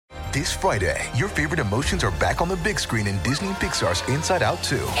This Friday, your favorite emotions are back on the big screen in Disney and Pixar's Inside Out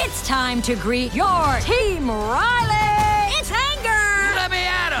 2. It's time to greet your Team Riley. It's anger. Let me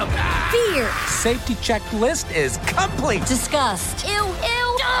at him. Fear. Safety checklist is complete. Disgust. Ew.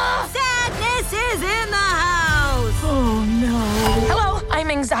 Sadness is in the house. Oh, no. Hello, I'm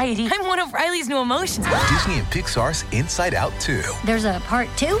anxiety. I'm one of Riley's new emotions. Disney and Pixar's Inside Out 2. There's a part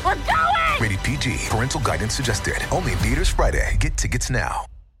 2? We're going! Rated PG. Parental guidance suggested. Only in theaters Friday. Get tickets now.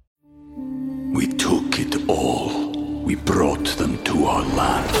 We took it all. We brought them to our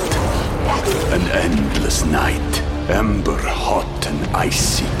land. An endless night, ember hot and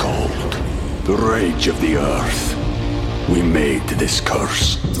icy cold. The rage of the earth. We made this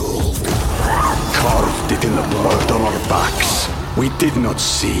curse. Carved it in the blood on our backs. We did not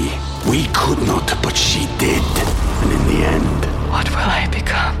see. We could not, but she did. And in the end... What will I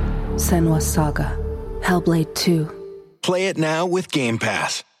become? Senua's Saga. Hellblade 2. Play it now with Game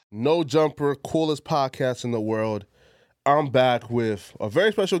Pass. No Jumper, coolest podcast in the world. I'm back with a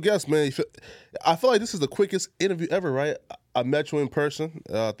very special guest, man. I feel like this is the quickest interview ever, right? I met you in person,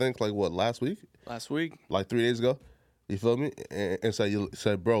 I think, last week? Last week. Like 3 days ago. You feel me? And so you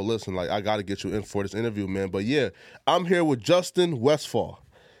said, bro, listen, I got to get you in for this interview, man. But yeah, I'm here with Justin Westfall.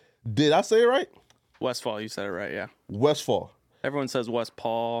 Did I say it right? Westfall, you said it right, yeah. Westfall. Everyone says West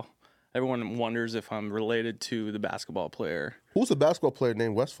Paul. Everyone wonders if I'm related to the basketball player. Who's the basketball player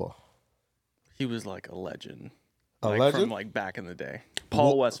named Westfall? He was like a legend. A legend? From back in the day.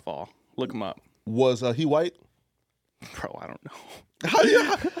 Paul Westfall. Look him up. Was he white? Bro, I don't know. How do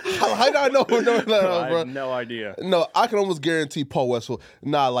I know? I have no idea. No, I can almost guarantee Paul Westfall.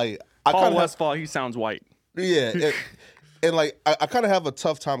 Paul Westfall, he sounds white. Yeah. And I kind of have a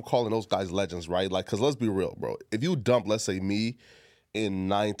tough time calling those guys legends, right? Because let's be real, bro. If you dump, let's say, me in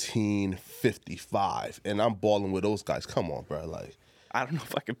 1955 and I'm balling with those guys, come on, bro. I don't know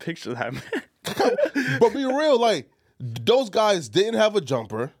if I can picture that, man. But be real, those guys didn't have a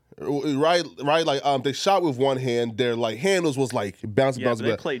jumper. Right. They shot with one hand. Their handles was bouncing. Yeah,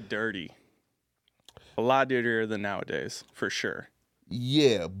 they played dirty. A lot dirtier than nowadays, for sure.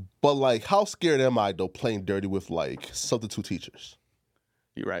 Yeah, but how scared am I though playing dirty with substitute teachers?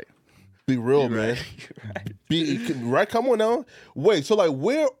 You're right. Be real, man. You're right. Right? Come on now. Wait, so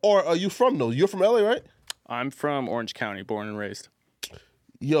where are you from though? You're from LA, right? I'm from Orange County, born and raised.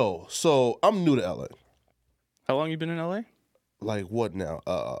 Yo, so I'm new to LA. How long you been in LA? What now?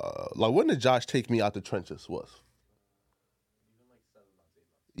 When did Josh take me out the trenches?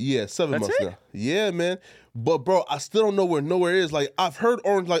 Yeah, 7 months now. Yeah, man. But bro, I still don't know where nowhere is. I've heard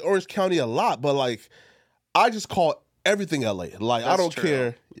Orange County a lot, but I just call everything LA. I don't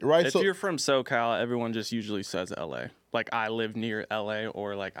care, right? If you're from SoCal, everyone just usually says LA. I live near LA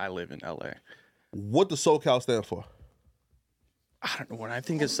or I live in LA. What does SoCal stand for? I don't know. When I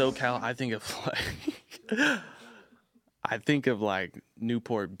think of SoCal, I think of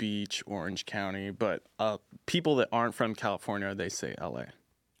Newport Beach, Orange County, but people that aren't from California, they say LA.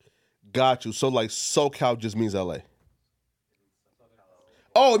 Got you. So SoCal just means LA.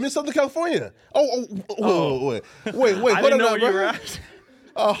 Oh, it means Southern California. Wait. I didn't know what you were asking.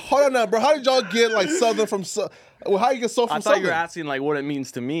 Hold on now, bro. How did y'all get Southern from? How you get so from? I thought Southern? you were asking what it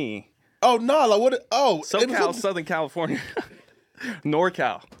means to me. Oh no, what? SoCal, Southern California,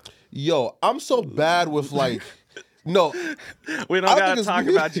 NorCal. Yo, I'm so bad with no. We don't gotta talk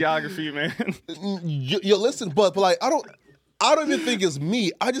about geography, man. Yo, listen, but I don't even think it's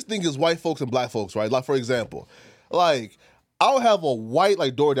me. I just think it's white folks and black folks, right? For example, I'll have a white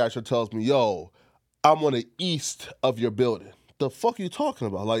DoorDasher tells me, "Yo, I'm on the east of your building." The fuck are you talking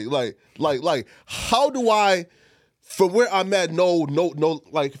about? How do I, from where I'm at, no,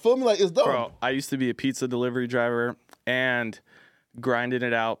 feel me? It's dumb. Bro, I used to be a pizza delivery driver and grinding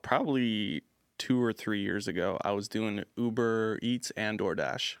it out probably 2 or 3 years ago. I was doing Uber Eats and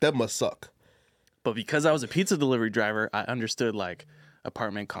DoorDash. That must suck. But because I was a pizza delivery driver, I understood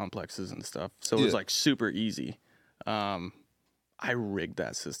apartment complexes and stuff. So it was super easy. I rigged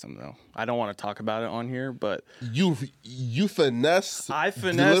that system though. I don't want to talk about it on here, but you finessed. I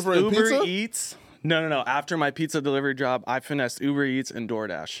finessed Uber pizza? Eats. No. After my pizza delivery job, I finessed Uber Eats and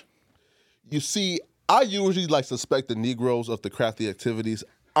DoorDash. You see, I usually suspect the Negroes of the crafty activities.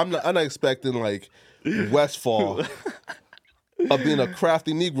 I'm not expecting Westfall of being a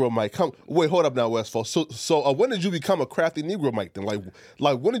crafty Negro, Mike. Wait, hold up now, Westfall. So when did you become a crafty Negro, Mike? Then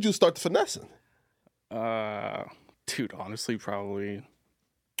when did you start the finessing? Dude, honestly, probably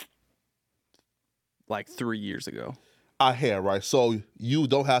 3 years ago. I hear, right? So you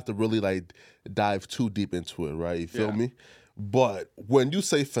don't have to really dive too deep into it, right? You feel me? But when you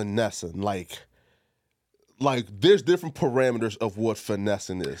say finessing, like there's different parameters of what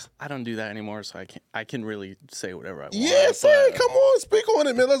finessing is. I don't do that anymore, so I can really say whatever I want. Yeah, say, come on, speak on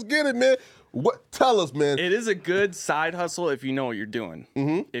it, man. Let's get it, man. Tell us, man. It is a good side hustle if you know what you're doing.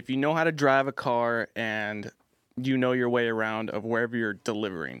 Mm-hmm. If you know how to drive a car and you know your way around of wherever you're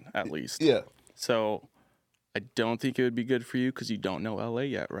delivering, at least. Yeah. So I don't think it would be good for you because you don't know LA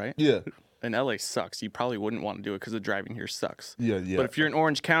yet, right? Yeah. And LA sucks. You probably wouldn't want to do it because the driving here sucks. Yeah, yeah. But if you're in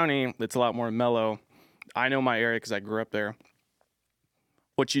Orange County, it's a lot more mellow. I know my area because I grew up there.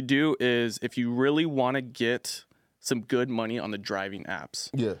 What you do is if you really want to get some good money on the driving apps,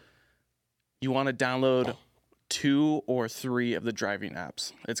 you want to download 2 or 3 of the driving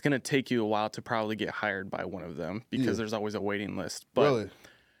apps. It's going to take you a while to probably get hired by one of them because there's always a waiting list. But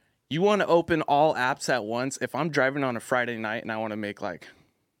you want to open all apps at once. If I'm driving on a Friday night and I want to make like,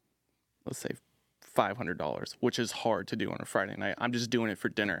 let's say $500, which is hard to do on a Friday night. I'm just doing it for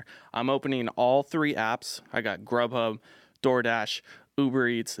dinner. I'm opening all 3 apps. I got Grubhub, DoorDash, Uber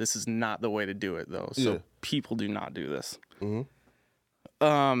Eats. This is not the way to do it, though. So people do not do this.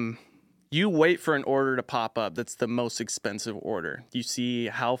 You wait for an order to pop up. That's the most expensive order. You see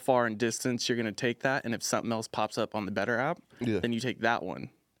how far in distance you're going to take that, and if something else pops up on the better app, then you take that one,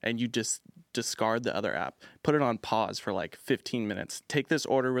 and you just discard the other app. Put it on pause for like 15 minutes. Take this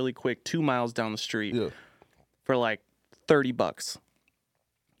order really quick, 2 miles down the street for like $30.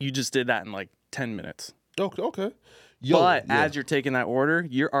 You just did that in like 10 minutes. Okay. As you're taking that order,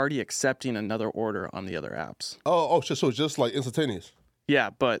 you're already accepting another order on the other apps. So it's just like instantaneous. Yeah,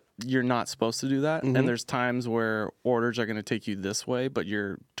 but you're not supposed to do that. And there's times where orders are going to take you this way, but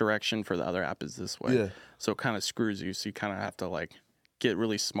your direction for the other app is this way. So it kind of screws you. So you kind of have to like get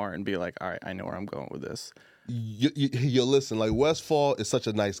really smart and be like, all right, I know where I'm going with this. You listen, like Westfall is such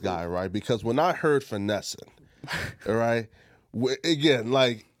a nice guy, right? Because when I heard finessing, all right, again,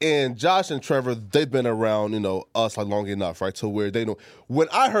 like, and Josh and Trevor, they've been around, us like long enough, right? To where they know. When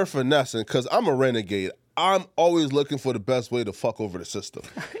I heard finessing, because I'm a renegade, I'm always looking for the best way to fuck over the system.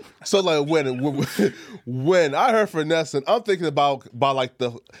 So like when I heard finessing, I'm thinking about like I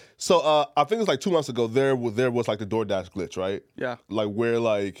think it was like 2 months ago there was like the DoorDash glitch, right? Yeah. Like where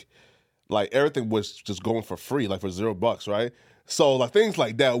like everything was just going for free, like for $0, right? So like things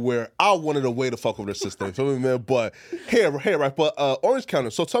like that where I wanted a way to fuck over the system. You feel me, man? But here, right? But Orange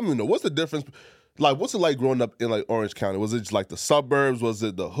County. So tell me, what's the difference? Like, what's it like growing up in like Orange County? Was it just like the suburbs? Was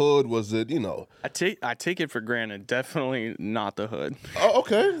it the hood? Was it, I take it for granted. Definitely not the hood. Oh,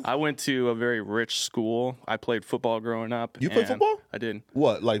 okay. I went to a very rich school. I played football growing up. You played football? I did.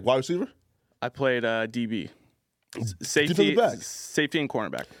 What, like wide receiver? I played DB. Safety and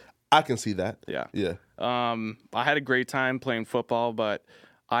cornerback. I can see that. Yeah. Yeah. I had a great time playing football, but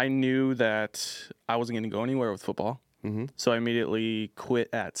I knew that I wasn't going to go anywhere with football. So I immediately quit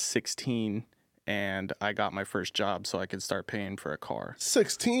at 16. And I got my first job so I could start paying for a car.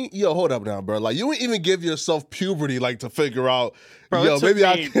 16? Yo, hold up now, bro. Like, you didn't even give yourself puberty, like, to figure out, bro, yo, maybe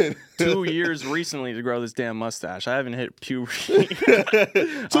I can. 2 years recently to grow this damn mustache. I haven't hit puberty.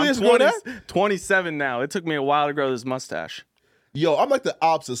 2 years ago that? 27 now. It took me a while to grow this mustache. Yo, I'm like the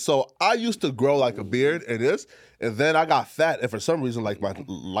opposite. So I used to grow like a beard and then I got fat, and for some reason, like my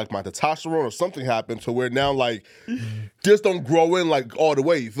testosterone or something happened to where now like just don't grow in like all the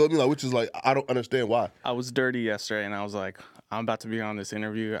way. You feel me? Like, which is like I don't understand why. I was dirty yesterday, and I was like, I'm about to be on this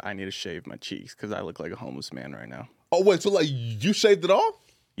interview. I need to shave my cheeks because I look like a homeless man right now. Oh wait, so like you shaved it off?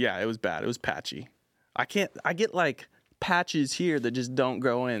 Yeah, it was bad. It was patchy. I get like patches here that just don't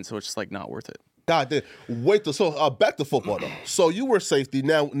grow in, so it's just like not worth it. God damn. Wait, so back to football though. So you were safety.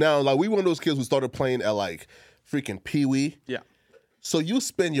 Now like we one of those kids who started playing at like freaking Pee-wee. Yeah. So you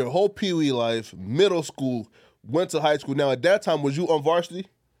spend your whole Pee-wee life, middle school, went to high school. Now at that time, was you on varsity?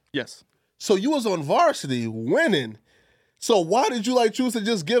 Yes. So you was on varsity winning. So why did you like choose to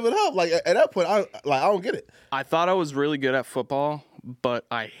just give it up? Like at that point, I don't get it. I thought I was really good at football, but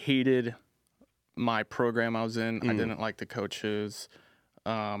I hated my program I was in. I didn't like the coaches.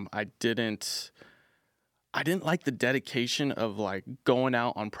 I didn't like the dedication of like going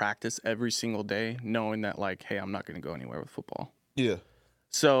out on practice every single day, knowing that like, hey, I'm not going to go anywhere with football. Yeah.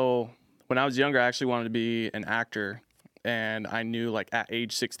 So when I was younger, I actually wanted to be an actor, and I knew like at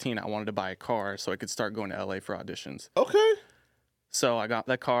age 16, I wanted to buy a car so I could start going to LA for auditions. Okay. So I got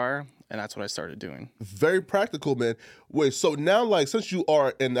that car, and that's what I started doing. Very practical, man. Wait, so now like since you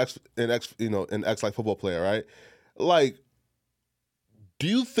are an ex like football player, right? Like, do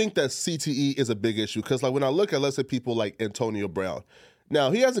you think that CTE is a big issue? Because like when I look at, let's say, people like Antonio Brown,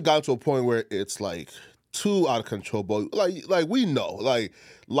 now he hasn't gotten to a point where it's like too out of control, but like we know, like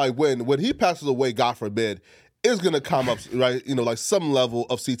when he passes away, God forbid, is gonna come up, right? You know, like some level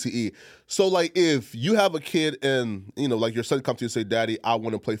of CTE. So like if you have a kid and, you know, like your son comes to you and say, Daddy, I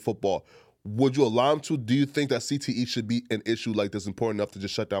want to play football, would you allow him to? Do you think that CTE should be an issue like this important enough to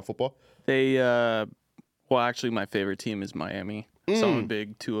just shut down football? Well, actually, my favorite team is Miami. So I'm a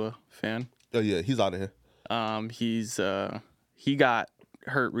big Tua fan. Oh yeah, he's out of here. He got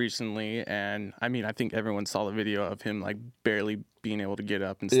hurt recently, and I mean, I think everyone saw the video of him like barely being able to get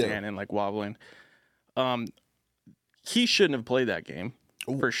up and stand and like wobbling. He shouldn't have played that game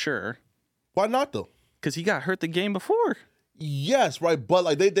for sure. Why not though? Because he got hurt the game before. Yes, right. But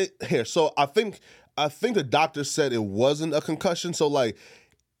like they here. So I think the doctor said it wasn't a concussion. So like,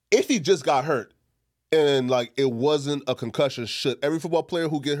 if he just got hurt and like it wasn't a concussion, should every football player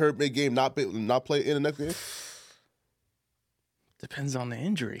who get hurt mid-game not play in the next game? Depends on the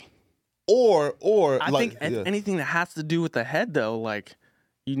injury. Or I think anything that has to do with the head though, like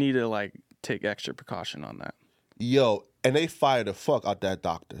you need to like take extra precaution on that. Yo, and they fired the fuck out that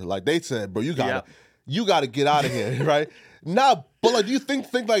doctor. Like they said, bro, you gotta get out of here, right? Nah, but like, do you think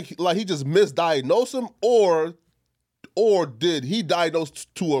like he just misdiagnosed him, or did he diagnose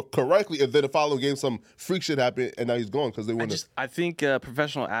Tua correctly, and then the following game some freak shit happened, and now he's gone because they wouldn't? I think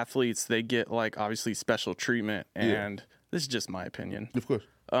professional athletes, they get like obviously special treatment, and this is just my opinion. Of course.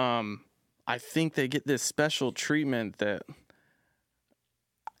 I think they get this special treatment that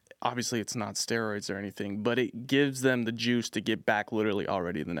obviously it's not steroids or anything, but it gives them the juice to get back literally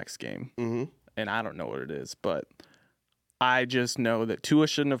already the next game. Mm-hmm. And I don't know what it is, but I just know that Tua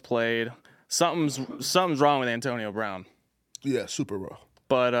shouldn't have played. Something's wrong with Antonio Brown. Yeah, super raw.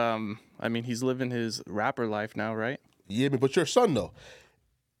 But I mean, he's living his rapper life now, right? Yeah, but your son though.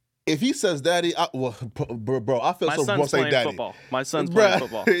 If he says daddy, bro, I feel so wrong saying daddy. Football. My son's playing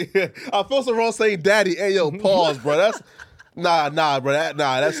football. Yeah, I feel so wrong saying daddy. Hey, yo, pause, bro. That's bro.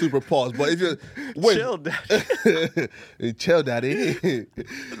 That's super pause. But if you chill, daddy. Chill, daddy.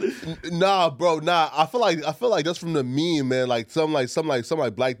 Bro. I feel like that's from the meme, man. Like some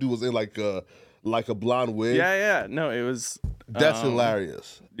black dude was in like a blonde wig. Yeah. No, it was. That's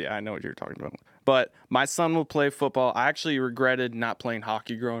hilarious. Yeah, I know what you're talking about. But my son will play football. I actually regretted not playing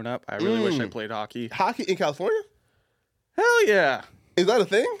hockey growing up. I really wish I played hockey. Hockey in California? Hell yeah. Is that a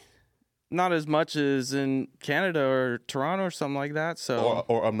thing? Not as much as in Canada or Toronto or something like that. So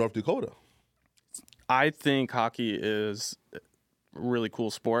or North Dakota. I think hockey is a really cool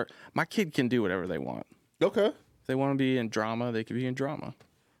sport. My kid can do whatever they want. Okay. If they want to be in drama, they can be in drama.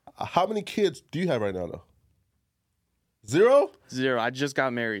 How many kids do you have right now, though? Zero? I just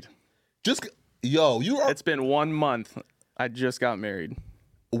got married. It's been 1 month. I just got married.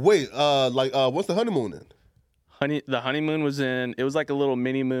 Wait, what's the honeymoon in? The honeymoon was it was like a little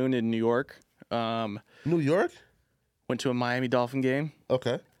mini moon in New York. New York? Went to a Miami Dolphin game.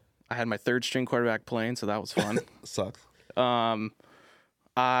 Okay. I had my third string quarterback playing, so that was fun. Sucks.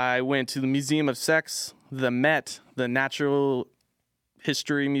 I went to the Museum of Sex, the Met, the Natural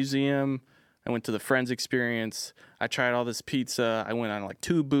History Museum. I went to the Friends Experience. I tried all this pizza. I went on like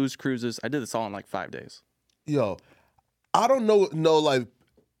 2 booze cruises. I did this all in like 5 days. Yo, I don't know like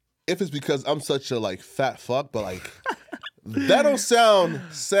if it's because I'm such a like fat fuck, but like that don't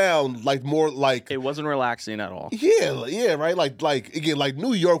sound like more like it wasn't relaxing at all. Yeah, right. Like again, like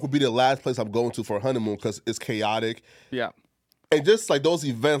New York would be the last place I'm going to for a honeymoon because it's chaotic. Yeah. And just like those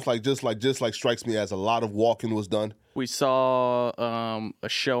events, just strikes me as a lot of walking was done. We saw a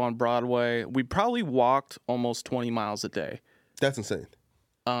show on Broadway. We probably walked almost 20 miles a day. That's insane.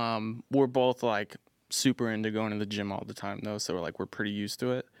 We're both like super into going to the gym all the time though, so we're pretty used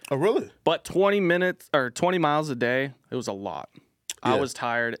to it. Oh, really? But 20 miles a day, it was a lot. Yeah. I was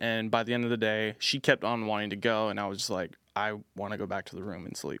tired, and by the end of the day, she kept on wanting to go, and I was just like, I want to go back to the room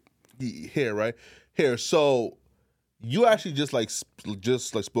and sleep. Here, so you actually just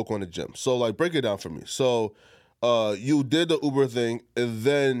spoke on the gym. So like break it down for me. So you did the Uber thing, and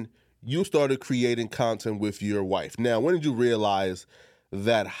then you started creating content with your wife. Now, when did you realize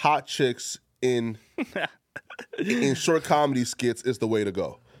that hot chicks in short comedy skits is the way to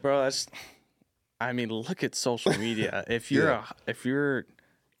go? Bro, look at social media. If you're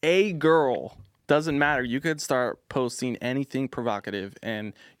a girl, doesn't matter. You could start posting anything provocative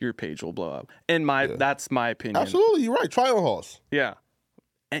and your page will blow up. That's my opinion. Absolutely, you're right. Try on horse. Yeah.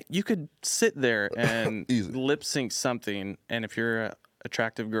 And you could sit there and lip sync something, and if you're an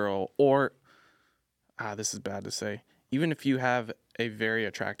attractive girl, or this is bad to say, even if you have a very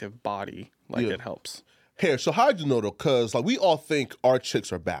attractive body, it helps. Here, so how'd you know though? Because we all think our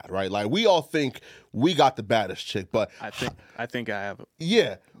chicks are bad, right? Like we all think we got the baddest chick, but I think I have.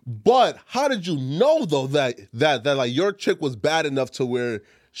 Yeah, but how did you know though that like your chick was bad enough to where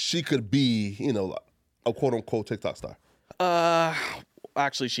she could be, a quote unquote TikTok star?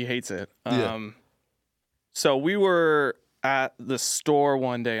 Actually, she hates it. Yeah. So we were at the store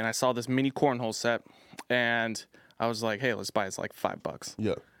one day, and I saw this mini cornhole set, and I was like, "Hey, let's buy it. It's like $5."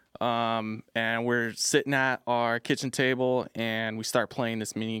 Yeah. And we're sitting at our kitchen table, and we start playing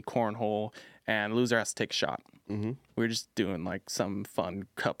this mini cornhole, and loser has to take a shot. Mm-hmm. We were just doing like some fun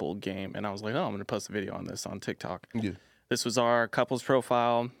couple game, and I was like, "Oh, I'm gonna post a video on this on TikTok." Yeah. This was our couples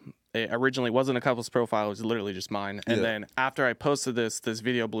profile. It originally wasn't a couples profile; it was literally just mine. And then after I posted this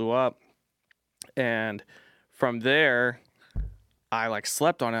video blew up, and from there, I like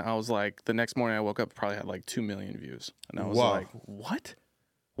slept on it. I was like, the next morning I woke up, probably had like 2 million views, and I was like, "What?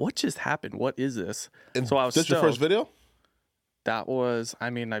 What just happened? What is this?" And so I was. This your first video? That was. I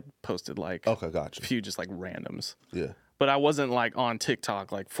mean, I posted like okay, gotcha. a few just like randoms. Yeah. But I wasn't like on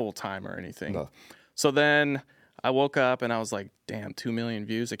TikTok like full time or anything. No. So then I woke up and I was like, damn, 2 million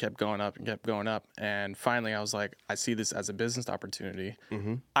views. It kept going up and kept going up. And finally I was like, I see this as a business opportunity.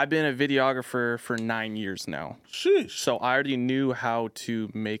 Mm-hmm. I've been a videographer for 9 years now. Sheesh. So I already knew how to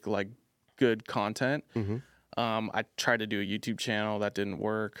make like good content. Mm-hmm. I tried to do a YouTube channel. That didn't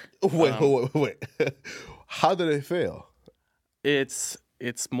work. Wait. How did it fail? It's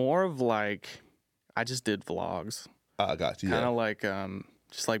more of like, I just did vlogs. I got you. Kind of like,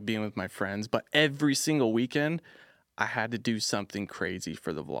 just like being with my friends. But every single weekend, I had to do something crazy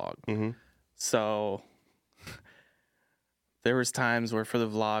for the vlog. Mm-hmm. So there was times where for the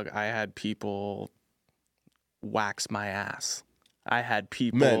vlog, I had people wax my ass. I had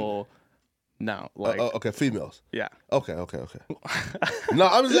people... Men. No, like... okay, females. Yeah. Okay. No,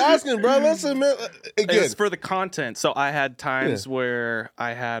 I'm just asking, bro. Listen, man. Again. It's for the content. So I had times where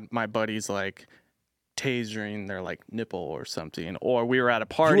I had my buddies like tasering their like nipple or something, or we were at a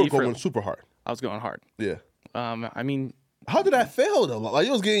party. You were going super hard. I was going hard. Yeah. I mean, how did that fail though? Like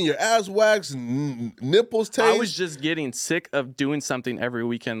you was getting your ass waxed, nipples tased. I was just getting sick of doing something every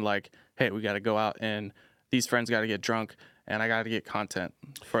weekend. Like, hey, we got to go out and these friends got to get drunk, and I got to get content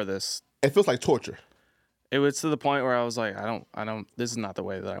for this. It feels like torture. It was to the point where I was like, I don't. This is not the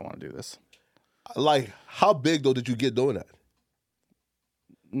way that I want to do this. Like, how big though did you get doing that?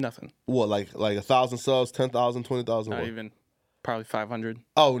 Nothing. What, like 1,000 subs, 10,000, 20,000? Not even. Probably 500.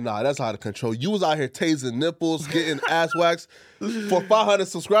 Oh, nah, that's out of control. You was out here tasing nipples, getting ass waxed for 500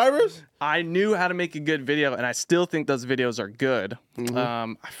 subscribers? I knew how to make a good video, and I still think those videos are good.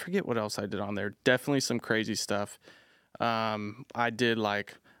 Mm-hmm. I forget what else I did on there. Definitely some crazy stuff. I did,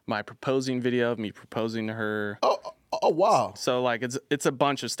 like, my proposing video of me proposing to her. Oh, wow. So, like, it's a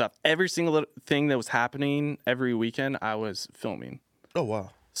bunch of stuff. Every single thing that was happening every weekend, I was filming. Oh,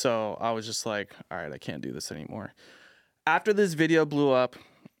 wow. So I was just like, all right, I can't do this anymore. After this video blew up,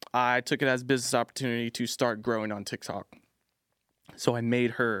 I took it as a business opportunity to start growing on TikTok. So I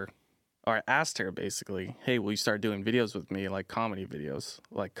made her, or I asked her basically, hey, will you start doing videos with me, like comedy videos,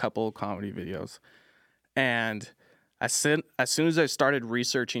 like couple comedy videos? And I said, as soon as I started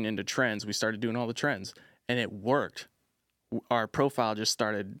researching into trends, we started doing all the trends, and it worked. Our profile just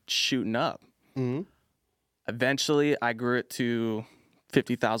started shooting up. Mm-hmm. Eventually, I grew it to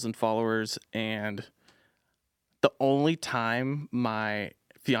 50,000 followers, and the only time my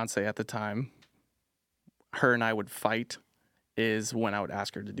fiance at the time, her and I would fight is when I would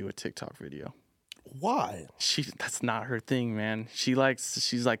ask her to do a TikTok video. Why? That's not her thing, man. She's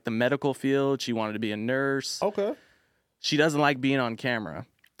like the medical field. She wanted to be a nurse. Okay. She doesn't like being on camera.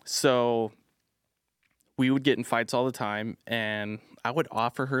 So we would get in fights all the time, and I would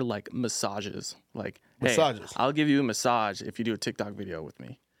offer her like massages. Like, massages. Hey, I'll give you a massage if you do a TikTok video with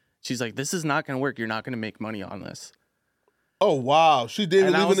me. She's like, this is not going to work. You're not going to make money on this. Oh, wow. She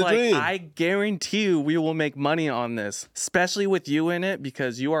didn't live in the dream. I guarantee you we will make money on this, especially with you in it,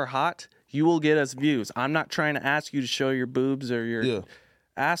 because you are hot. You will get us views. I'm not trying to ask you to show your boobs or your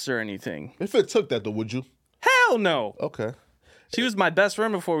ass or anything. If it took that, though, would you? Hell no. Okay. She was my best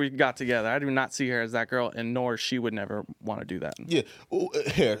friend before we got together. I do not see her as that girl, and nor she would never want to do that.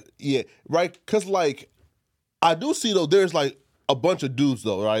 Yeah. Right? Because, like, I do see, though, there's, like, a bunch of dudes,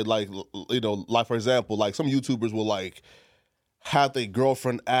 though, right? Like, you know, like, for example, like, some YouTubers will, like, have their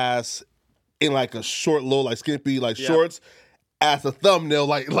girlfriend ass in, like, a short, little, like, skimpy, like, shorts as a thumbnail,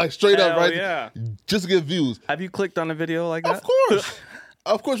 like straight up, right? Yeah. Just to get views. Have you clicked on a video like that? Of course.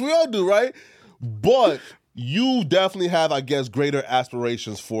 Of course, we all do, right? But you definitely have, I guess, greater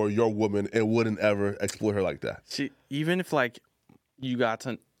aspirations for your woman and wouldn't ever exploit her like that. Even if, like,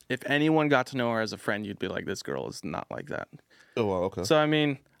 if anyone got to know her as a friend, you'd be like, this girl is not like that. Oh, wow, okay. So, I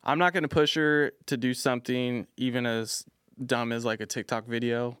mean, I'm not going to push her to do something even as dumb as, like, a TikTok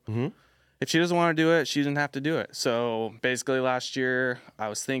video. Mm-hmm. if she doesn't want to do it, she doesn't have to do it. So basically last year I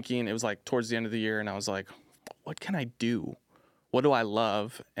was thinking, it was like towards the end of the year, and I was like, what can I do? What do I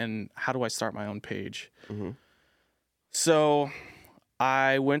love? And how do I start my own page? So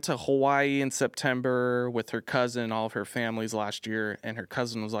I went to Hawaii in September with her cousin, all of her families last year. And her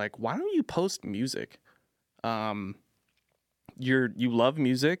cousin was like, why don't you post music? You love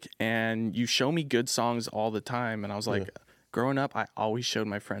music and you show me good songs all the time. And I was like, growing up, I always showed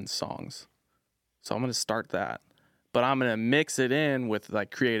my friends songs. So I'm going to start that. But I'm going to mix it in with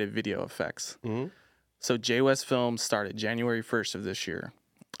like creative video effects. So Jay West Films started January 1st of this year.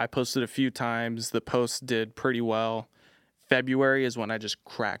 I posted a few times. The post did pretty well. February is when I just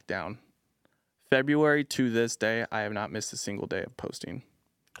cracked down. February to this day, I have not missed a single day of posting.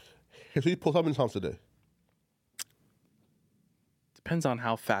 So you post how many times a day? Depends on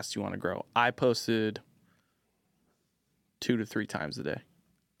how fast you want to grow. I posted 2 to 3 times a day.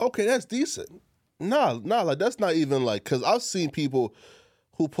 Okay, that's decent. Nah, like that's not even like, because I've seen people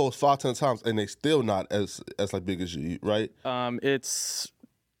who post 5-10 times and they still not as like big as you, right?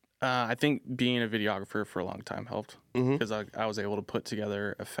 I think being a videographer for a long time helped because I was able to put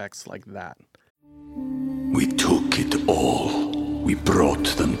together effects like that. We took it all. We brought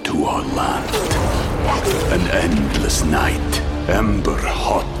them to our land. An endless night, ember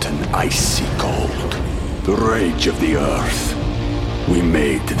hot and icy cold. The rage of the earth. We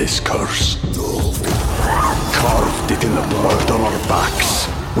made this curse. Carved it in the blood on our backs.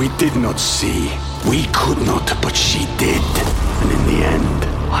 We did not see. We could not, but she did. And in the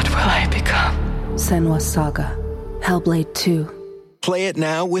end, What will I become? Senua's Saga. Hellblade 2. Play it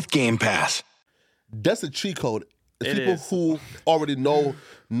now with Game Pass. That's a cheat code. It People is. who already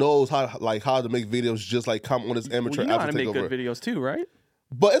knows how to make videos, just like come on this amateur You know app how to to take make over. good videos too, right?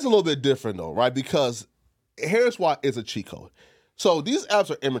 But it's a little bit different though, right? Because here's why it's a cheat code. So these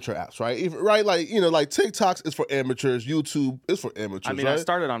apps are amateur apps, right? Right? Like, like TikToks is for amateurs, YouTube is for amateurs. I mean, right? I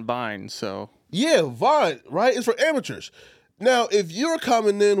started on Vine, so Yeah, Vine, right? It's for amateurs. Now, if you're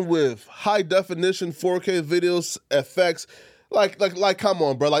coming in with high definition 4K videos, effects, like come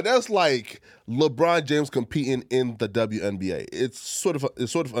on, bro. Like that's like LeBron James competing in the WNBA. It's sort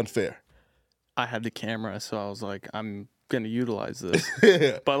of unfair. I had the camera, so I was like, I'm gonna utilize this.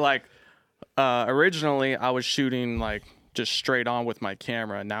 Yeah. But like, originally I was shooting like just straight on with my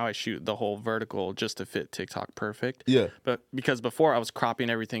camera. Now I shoot the whole vertical just to fit TikTok perfect. Yeah. But because before I was cropping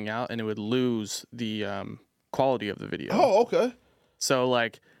everything out and it would lose the quality of the video. Oh, okay. So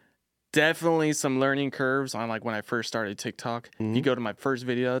like definitely some learning curves on like when I first started TikTok. You go to my first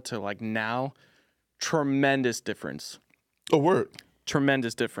video to like now, tremendous difference. Oh, word.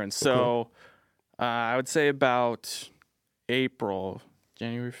 Tremendous difference. So I would say about April,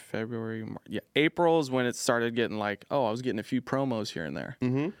 January, February, March. Yeah, April is when it started getting like, I was getting a few promos here and there.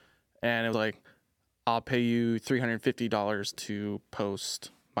 And it was like, I'll pay you $350 to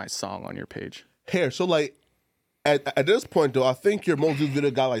post my song on your page. Here, so like at this point though, I think your most viewed video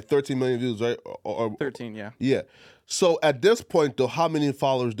got like 13 million views, right? Or 13, yeah. Yeah. So at this point though, how many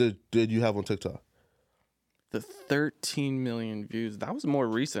followers did you have on TikTok? The 13 million views, that was more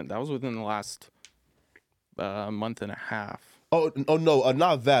recent. That was within the last month and a half. Oh no,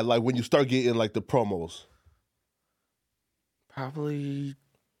 not that. Like when you start getting like the promos. Probably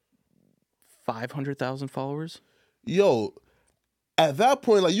 500,000 followers. Yo, at that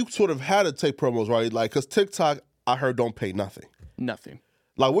point, like you sort of had to take promos, right? Like, cause TikTok, I heard don't pay nothing. Nothing.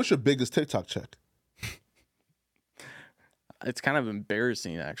 Like, what's your biggest TikTok check? It's kind of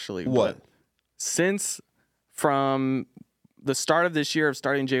embarrassing, actually. What? But since from the start of this year of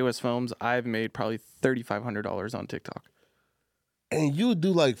starting Jay West Films, I've made probably $3,500 on TikTok. And you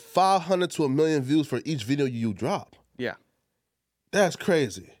do like 500 to 1 million views for each video you drop. Yeah. That's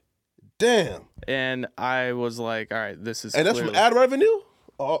crazy. Damn. And I was like, all right, this is And that's from clearly- ad revenue?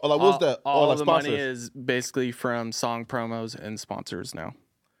 Or like, what's that? All or like the sponsors? money is basically from song promos and sponsors now.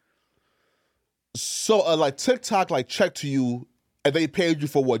 So, like TikTok, like check to you, and they paid you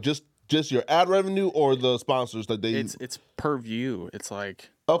for what? Just your ad revenue or the sponsors that they? It's per view. It's like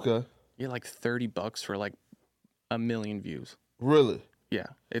Okay. you get like $30 for like 1 million views. Really? Yeah,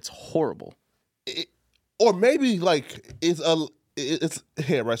 it's horrible. Or maybe like it's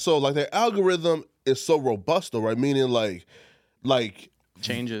here, right? So like their algorithm is so robust, though, right? Meaning like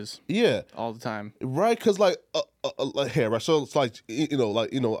Changes yeah, all the time. right? Because like here, right? So it's like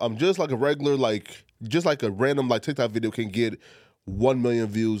I'm just like a regular just like a random like TikTok video can get 1 million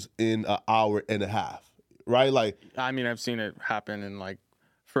views in an hour and a half, right? Like I mean, I've seen it happen in like,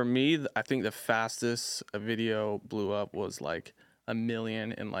 for me, I think the fastest a video blew up was like 1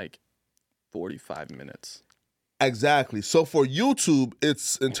 million in like 45 minutes. Exactly. So for YouTube,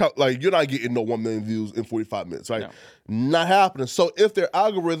 it's like you're not getting no 1 million views in 45 minutes, right? No. Not happening. So if their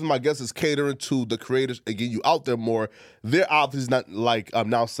algorithm, I guess, is catering to the creators and getting you out there more, they're obviously not like I'm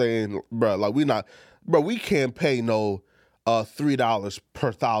now saying, bro, like we can't pay no $3 per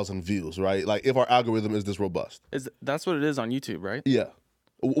 1,000 views, right? Like if our algorithm is this robust. That's what it is on YouTube, right? Yeah.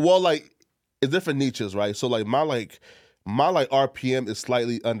 Well, like it's different niches, right? So like my RPM is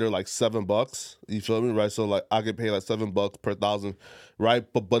slightly under like $7. You feel me, right? So like I get paid like $7 per 1,000, right?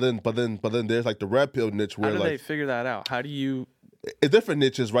 But then there's like the red pill niche where How do like they figure that out? How do you? it's different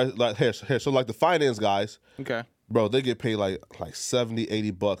niches, right? Like here. So like the finance guys, Okay. bro, they get paid like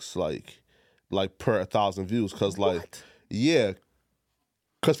 $70-$80 like per 1,000 views, cause like yeah.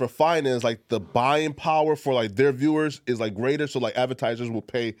 Because for finance, like the buying power for like their viewers is like greater, so like advertisers will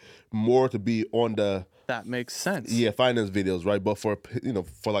pay more to be on the That makes sense. finance videos, right? But for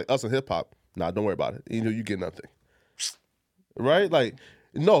for like us in hip hop, nah, don't worry about it. You get nothing, right? Like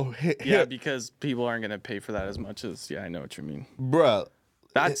no, Yeah, because people aren't gonna pay for that as much as I know what you mean. bruh.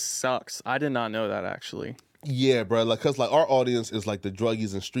 That sucks. I did not know that actually. Yeah, bro. Like, cause like our audience is like the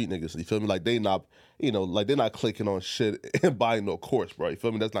druggies and street niggas. You feel me? Like they not, like they're not clicking on shit and buying no course, bro. You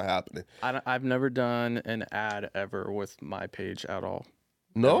feel me? That's not happening. I've never done an ad ever with my page at all.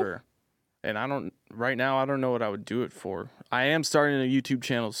 No. Ever. And right now I don't know what I would do it for. I am starting a YouTube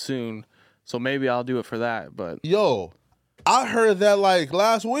channel soon, so maybe I'll do it for that. But Yo, I heard that like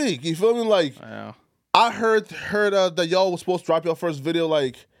last week. You feel me? Like I heard that y'all was supposed to drop your first video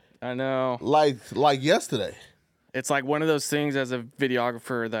like. I know. Like yesterday. It's like one of those things as a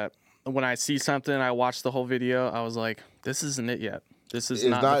videographer that when I see something, I watch the whole video, I was like, this isn't it yet. This is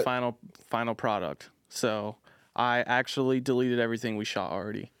not the final product. So I actually deleted everything we shot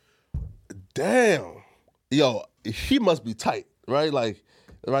already. Damn. Yo, he must be tight, right? Like,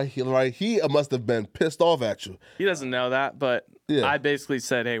 right? He must have been pissed off at you. He doesn't know that, but Yeah. I basically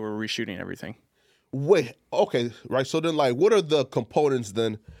said, hey, we're reshooting everything. Wait, okay, right. So then like what are the components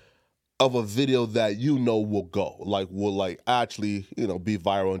then of a video that will go? Like will like actually, be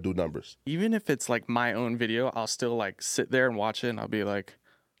viral and do numbers? Even if it's like my own video, I'll still like sit there and watch it and I'll be like,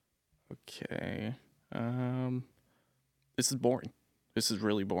 okay, this is boring. This is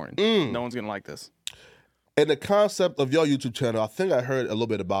really boring. No one's gonna like this. And the concept of your YouTube channel, I think I heard a little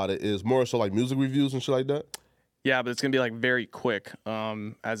bit about it, is more so like music reviews and shit like that. Yeah, but it's gonna be like very quick,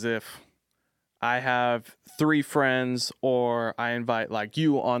 as if I have 3 friends or I invite like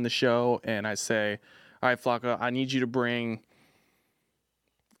you on the show and I say, all right, Flocka, I need you to bring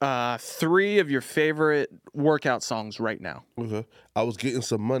 3 of your favorite workout songs right now. Okay. I was getting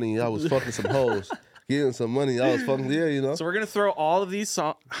some money. I was fucking some hoes. Getting some money. I was fucking, So we're going to throw all of these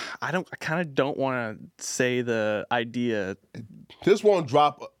songs. I kind of don't want to say the idea. This won't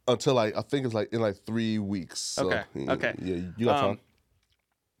drop until I think it's like in like 3 weeks. So, Okay. Okay. Yeah, you got time.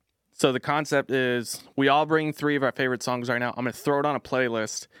 So the concept is we all bring 3 of our favorite songs right now. I'm going to throw it on a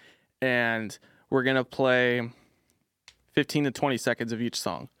playlist, and we're going to play 15 to 20 seconds of each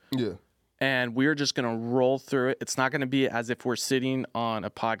song. Yeah. And we're just going to roll through it. It's not going to be as if we're sitting on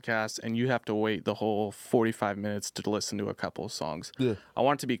a podcast and you have to wait the whole 45 minutes to listen to a couple of songs. Yeah. I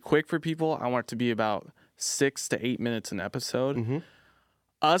want it to be quick for people. I want it to be about 6 to 8 minutes an episode. Mm-hmm.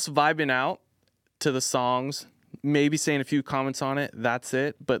 Us vibing out to the songs, maybe saying a few comments on it, that's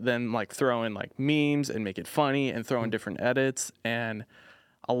it. But then like throw in like memes and make it funny and throw in different edits. And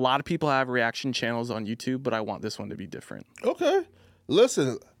a lot of people have reaction channels on YouTube, but I want this one to be different. Okay.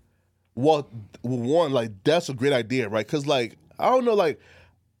 Listen, well, one, like, that's a great idea, right? Because, like, I don't know, like,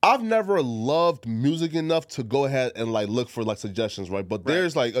 I've never loved music enough to go ahead and, like, look for, like, suggestions, right? But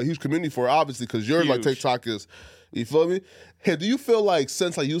there's, like, a huge community for it, obviously, because your, like, TikTok is, you feel me? Hey, do you feel like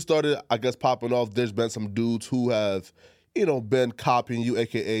since, like, you started, I guess, popping off, there's been some dudes who have, been copying you,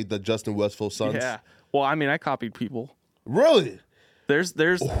 a.k.a. the Justin Westfield sons? Yeah. Well, I mean, I copied people. Really? There's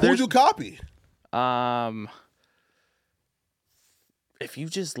Who'd you copy? If you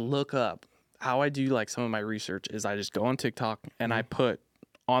just look up how I do like some of my research is I just go on TikTok and I put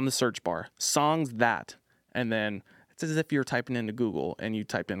on the search bar songs that, and then it's as if you're typing into Google and you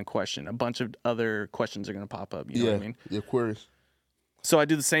type in a question. A bunch of other questions are going to pop up. You know what I mean? Yeah, queries. So I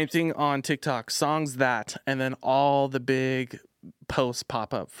do the same thing on TikTok, songs that, and then all the big posts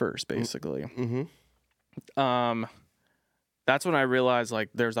pop up first, basically. Mm-hmm. That's when I realized like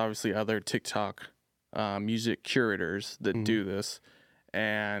there's obviously other TikTok music curators that do this.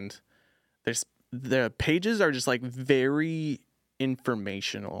 And the pages are just like very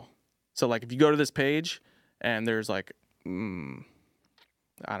informational. So like if you go to this page and there's like, I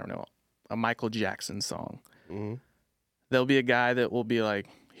don't know, a Michael Jackson song, there'll be a guy that will be like,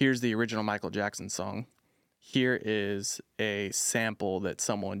 here's the original Michael Jackson song. here is a sample that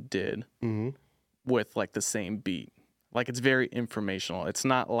someone did with like the same beat. Like it's very informational. It's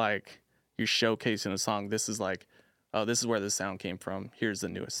not like you're showcasing a song. This is like, oh, this is where the sound came from. Here's the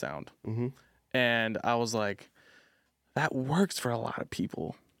newest sound. And I was like, that works for a lot of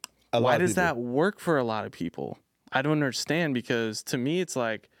people. Why does that work for a lot of people? I don't understand, because to me it's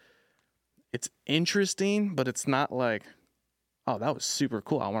like, it's interesting, but it's not like, oh, that was super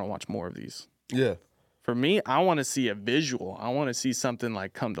cool. I want to watch more of these. Yeah. For me, I want to see a visual. I want to see something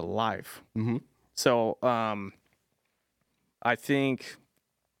like come to life. So I think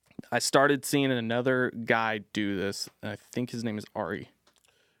I started seeing another guy do this. And I think his name is Ari.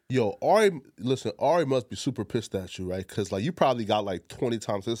 Yo, Ari, listen, Ari must be super pissed at you, right? Because like you probably got like 20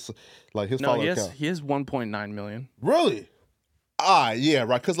 times his follower count. He has 1.9 million. Really? Yeah,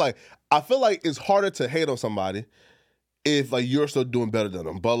 right. Because like I feel like it's harder to hate on somebody if like you're still doing better than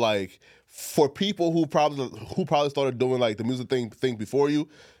them. But like for people who probably started doing like the music thing before you,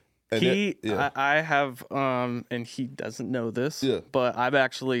 and I have and he doesn't know this, but I've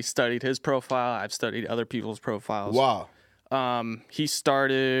actually studied his profile. I've studied other people's profiles. Wow. He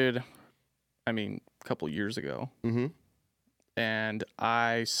started, I mean, a couple years ago, and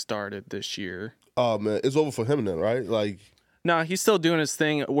I started this year. Oh man, it's over for him then, right? Like, no, he's still doing his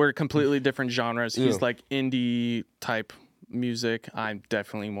thing. We're completely different genres. He's like indie type music. I'm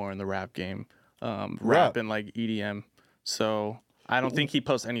definitely more in the rap game, rap and like EDM. So I don't think he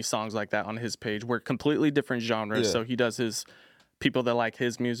posts any songs like that on his page. We're completely different genres. So he does his people that like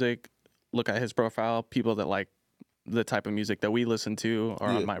his music, look at his profile. People that like the type of music that we listen to are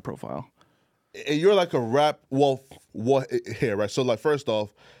on my profile. And you're like a rap here, right? So like first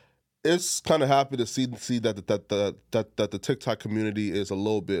off, it's kind of happy to see that the TikTok community is a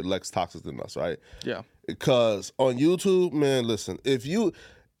little bit less toxic than us, right? Yeah. Because on YouTube, man, listen, if a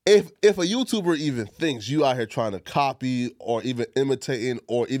YouTuber even thinks you out here trying to copy or even imitating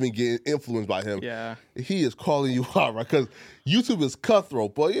or even getting influenced by him, he is calling you out, right? Because YouTube is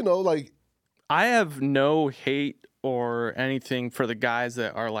cutthroat, but you know, like, I have no hate or anything for the guys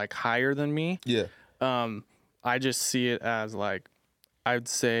that are like higher than me. Yeah. I just see it as like, I'd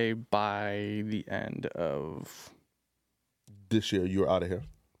say by the end of this year, you're out of here.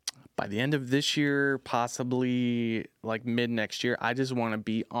 By the end of this year, possibly like mid next year, I just want to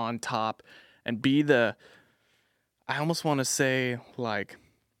be on top and be I almost want to say like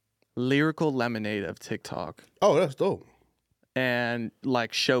lyrical lemonade of TikTok. Oh, that's dope. And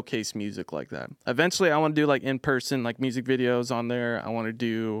like showcase music like that. Eventually I want to do like in-person like music videos on there. I want to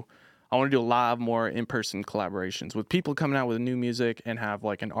do a lot more in-person collaborations with people coming out with new music and have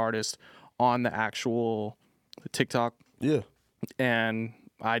like an artist on the actual TikTok. Yeah. And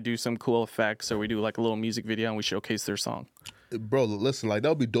I do some cool effects, or we do like a little music video and we showcase their song. Bro, listen, like that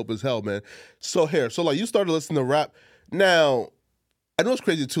would be dope as hell, man. So like you started listening to rap. Now, I know it's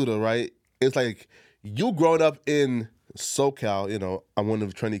crazy too though, right? It's like you growing up in SoCal, you know, I'm one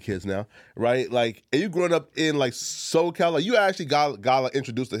of the trendy kids now, right? Like, and you growing up in like SoCal, like you actually got like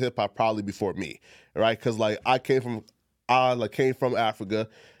introduced to hip hop probably before me, right? Because like I came from Africa.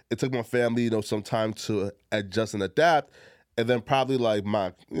 It took my family, you know, some time to adjust and adapt, and then probably like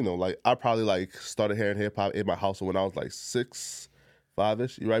I probably like started hearing hip hop in my house when I was like 6,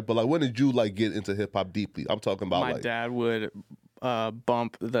 5-ish, right? But like, when did you like get into hip hop deeply? I'm talking about my dad would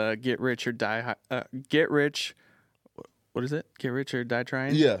bump the Get Rich or Die What is it? Get Rich or Die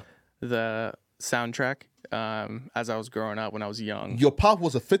Trying? Yeah. The soundtrack as I was growing up when I was young. Your pop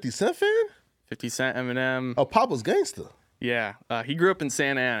was a 50 Cent fan? 50 Cent, Eminem. Oh, Pop was gangster. Yeah. He grew up in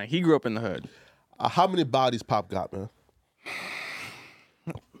Santa Ana. He grew up in the hood. How many bodies Pop got, man?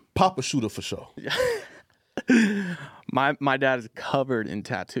 Pop a shooter for sure. My dad is covered in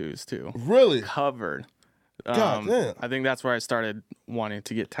tattoos too. Really? Covered. God damn. I think that's where I started wanting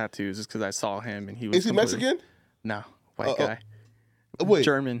to get tattoos, is because I saw him and he was. Is he Mexican? No. White guy. Wait.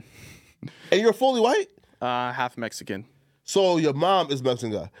 German. And you're fully white? Half Mexican. So your mom is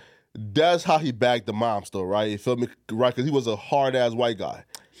Mexican guy. That's how he bagged the mom still, right? You feel me? Right, because he was a hard-ass white guy.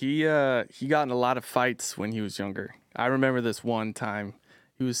 He got in a lot of fights when he was younger. I remember this one time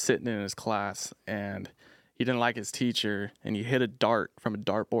he was sitting in his class and he didn't like his teacher and he hit a dart from a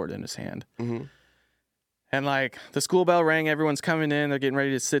dartboard in his hand. Mm-hmm. And like the school bell rang, everyone's coming in, they're getting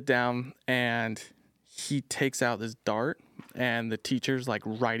ready to sit down, and he takes out this dart and the teacher's like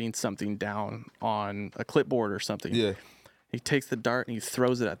writing something down on a clipboard or something. Yeah. He takes the dart and he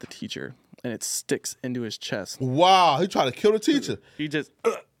throws it at the teacher and it sticks into his chest. Wow, he tried to kill the teacher. He just,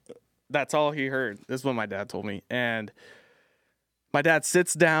 that's all he heard. This is what my dad told me. And my dad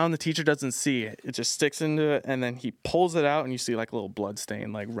sits down, the teacher doesn't see it. It just sticks into it, and then he pulls it out and you see like a little blood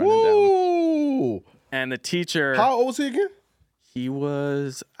stain like running down. And the teacher. How old was he again? He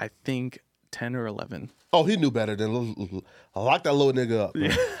was, I think, 10 or 11. Oh, he knew better than lock that little nigga up.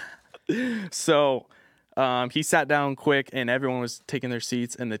 Yeah. So he sat down quick, and everyone was taking their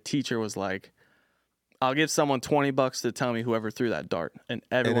seats, and the teacher was like, I'll give someone $20 to tell me whoever threw that dart. And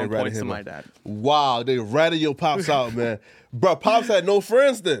everyone points to my dad. Wow, they ratted your Pops out, man. Bro, Pops had no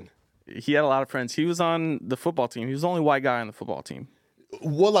friends then. He had a lot of friends. He was on the football team. He was the only white guy on the football team.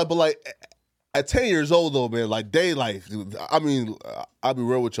 Well, at 10 years old, though, man, I'll be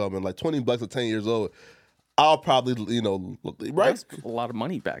real with y'all, man. Like, $20 at 10 years old, I'll probably, right? That's a lot of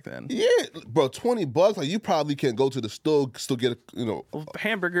money back then. Yeah, bro, $20, like, you probably can go to the store, still get,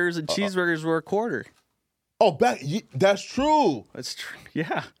 hamburgers and cheeseburgers were a quarter. Oh, that's true. That's true.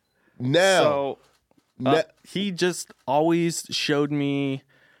 Yeah. Now. So, he just always showed me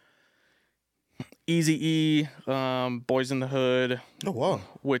Eazy-E, Boys in the Hood. Oh, wow.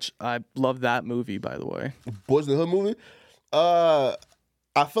 Which I love that movie, by the way. Boys in the Hood movie? I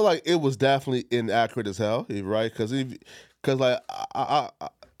feel like it was definitely inaccurate as hell, right? Because I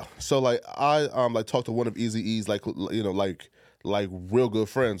talked to one of Eazy-E's like real good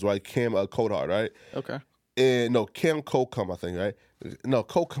friends, right? Cam Kodar, right? Okay. And no, Cam Kokum, I think, right? No,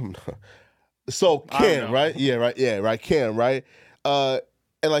 Kokum. So Cam, right? Yeah, right. Cam, right?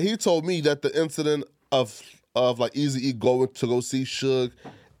 And like he told me that the incident of like Eazy-E going to go see Suge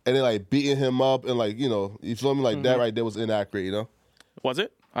and then like beating him up and like, you feel me? Like that right there was inaccurate, Was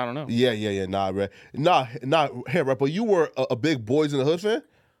it? I don't know. Yeah. Nah, right. Nah, hey, right. But you were a big Boys in the Hood fan?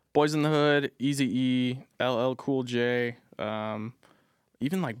 Boys in the Hood, Eazy-E, LL Cool J,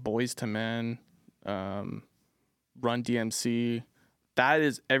 even like Boys to Men, Run DMC. That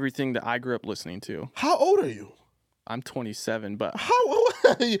is everything that I grew up listening to. How old are you? I'm 27, but how old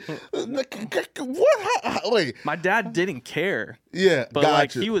are you? Wait, my dad didn't care. Yeah, but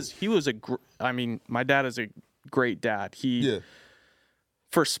like he was my dad is a great dad.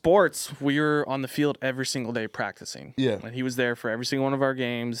 For sports, we were on the field every single day practicing. Yeah, and he was there for every single one of our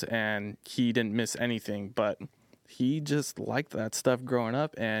games, and he didn't miss anything. But he just liked that stuff growing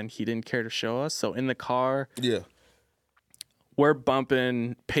up, and he didn't care to show us. So in the car, we're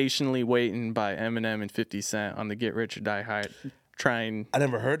bumping Patiently Waiting by Eminem and 50 Cent on the Get Rich or Die Trying. I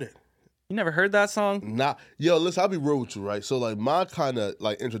never heard it. You never heard that song? Nah. Yo, listen, I'll be real with you, right? So, like, my kind of,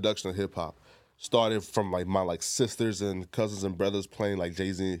 like, introduction to hip-hop started from, like, my, like, sisters and cousins and brothers playing, like,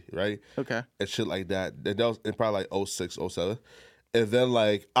 Jay-Z, right? Okay. And shit like that. And that was in probably, like, 06, 07. And then,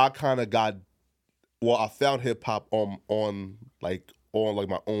 like, I kind of I found hip-hop on my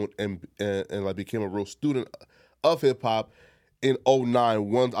own and like, became a real student of hip-hop in 09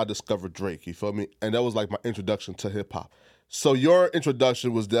 once I discovered Drake, you feel me? And that was like my introduction to hip hop. So your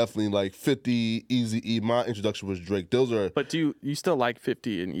introduction was definitely like 50, Eazy-E. My introduction was Drake. Those are. But do you still like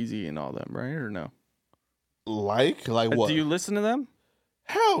 50 and Eazy and all them, right? Or no? Like what? Do you listen to them?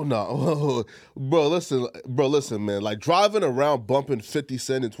 Hell no. Bro, listen, man. Like driving around bumping 50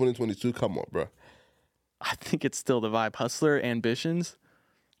 Cent in 2022, come on, bro. I think it's still the vibe. Hustler Ambitions.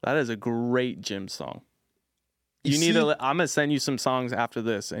 That is a great gym song. I'm gonna send you some songs after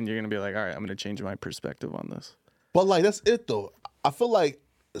this, and you're gonna be like, all right, I'm gonna change my perspective on this. But like that's it though. I feel like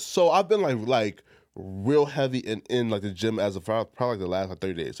I've been like real heavy in like the gym as of probably like the last like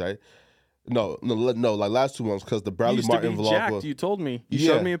 30 days, right? No, like last 2 months because the Bradley Martin vlog was. You told me. You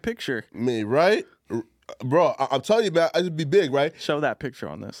showed me a picture. Me, right? Bro, I'm telling you, man, I just be big, right? Show that picture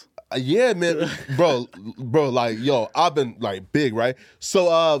on this. Yeah, man, bro, like, yo, I've been like big, right?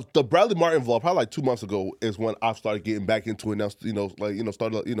 So, the Bradley Martin vlog, probably like 2 months ago, is when I started getting back into it. Now,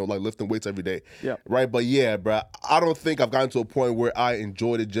 started, like lifting weights every day, yeah, right? But yeah, bro, I don't think I've gotten to a point where I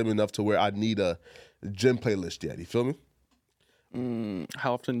enjoy the gym enough to where I need a gym playlist yet. You feel me?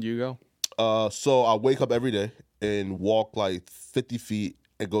 How often do you go? So I wake up every day and walk like 50 feet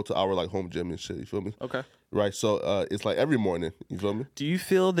and go to our like home gym and shit. You feel me? Okay. Right, so it's like every morning. You feel me? Do you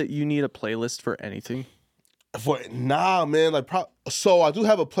feel that you need a playlist for anything? Nah, man. Like, so I do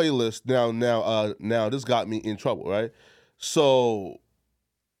have a playlist now. Now this got me in trouble, right? So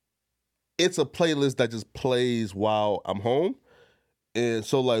it's a playlist that just plays while I'm home, and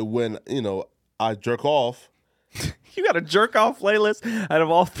so like when I jerk off. You got a jerk off playlist out of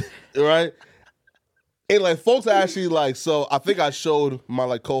all things. Right? And like folks actually like, so I think I showed my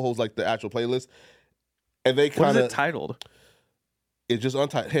like co-host like the actual playlist. And they kind of. What is it titled? It's just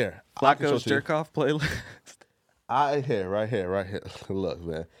untitled. Here. Flacco's jerk off playlist. Right here. Look,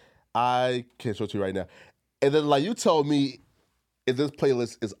 man. I can't show it to you right now. And then like you told me if this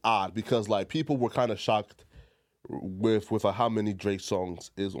playlist is odd because like people were kind of shocked with how many Drake songs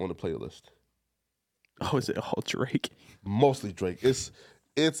is on the playlist. Oh, is it all Drake? Mostly Drake. It's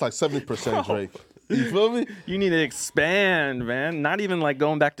like 70% Drake. You feel me? You need to expand, man. Not even like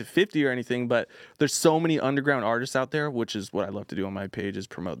going back to 50 or anything, but there's so many underground artists out there, which is what I love to do on my page is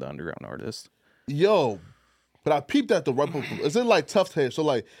promote the underground artists. Yo, but I peeped at the rap. Is it like tough to hear? So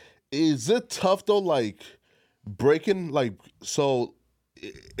like, is it tough though? Like breaking, like so.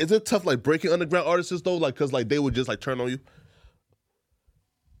 Is it tough like breaking underground artists though? Like, cause like they would just like turn on you.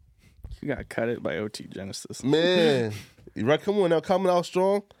 You gotta cut it by OT Genesis. Man, you right? Come on now, coming out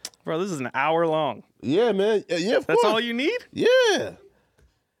strong, bro. This is an hour long. Yeah, man. Yeah, of that's course. all you need. Yeah.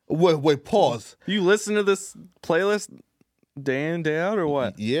 Wait, pause. You listen to this playlist day in day out or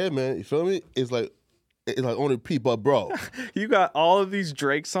what? Yeah, man. You feel me? It's like on repeat, but bro, you got all of these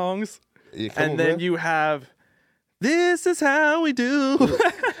Drake songs, and then you have "This Is How We Do."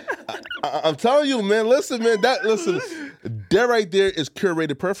 I'm telling you, man. Listen, man. That right there is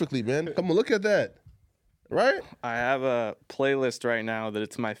curated perfectly, man. Come on, look at that. Right? I have a playlist right now that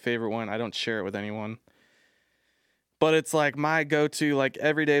it's my favorite one. I don't share it with anyone. But it's like my go-to, like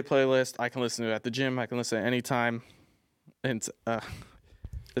everyday playlist. I can listen to it at the gym. I can listen to it anytime. And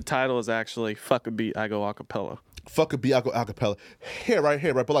the title is actually "Fuck a Beat, I Go Acapella." Fuck a Beat, I Go Acapella. Here, right.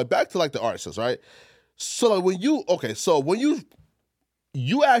 But like back to like the artists, right? So like when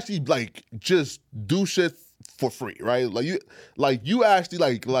you actually like just do shit for free, right? Like you actually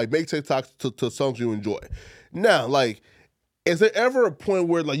like make TikToks to songs you enjoy. Now, like, is there ever a point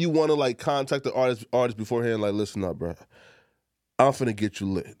where like you want to like contact the artist beforehand, like, listen up, bro, I'm finna get you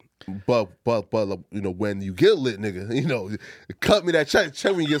lit, but you know when you get lit, nigga, you know, cut me that check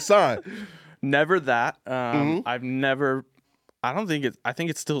when you get signed. Never that. I've never. I think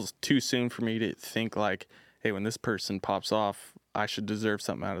it's still too soon for me to think like, hey, when this person pops off, I should deserve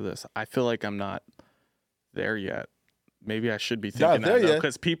something out of this. I feel like I'm not there yet. Maybe I should be thinking that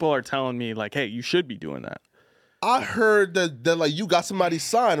because people are telling me like, hey, you should be doing that. I heard that like you got somebody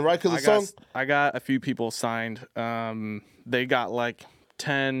signed, right? Because I got a few people signed. They got like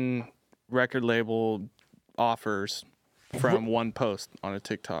 10 record label offers from one post on a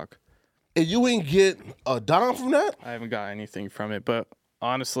TikTok. And you ain't get a dime from that? I haven't got anything from it, but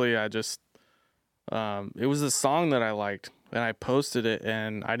honestly, I just it was a song that I liked. And I posted it,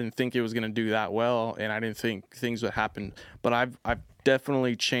 and I didn't think it was gonna do that well, and I didn't think things would happen. But I've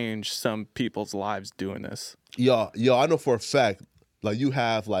definitely changed some people's lives doing this. Yo, I know for a fact, like you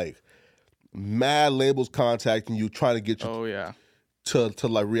have like mad labels contacting you, trying to get you to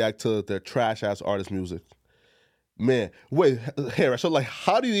like react to their trash ass artist music. Man, wait, here. So like,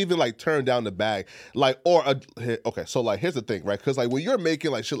 how do you even like turn down the bag? Like, okay, so like, here's the thing, right? Because like when you're making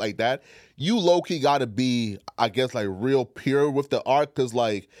like shit like that, you low key gotta be, I guess, like real pure with the art. Because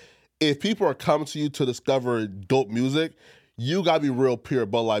like, if people are coming to you to discover dope music, you gotta be real pure.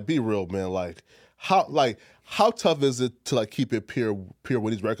 But like, be real, man. Like, how tough is it to like keep it pure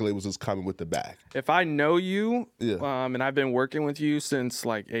when these record labels is coming with the bag? If I know you, and I've been working with you since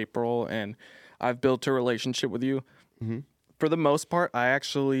like April, and I've built a relationship with you. Mm-hmm. For the most part, I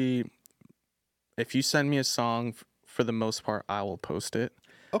actually, if you send me a song, for the most part, I will post it.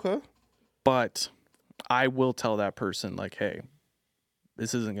 Okay. But I will tell that person, like, hey,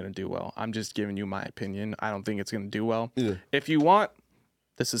 this isn't going to do well. I'm just giving you my opinion. I don't think it's going to do well. Yeah. If you want,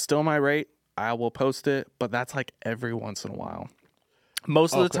 this is still my rate. I will post it. But that's like every once in a while.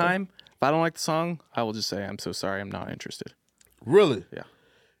 Most of the time, if I don't like the song, I will just say, I'm so sorry, I'm not interested. Really? Yeah.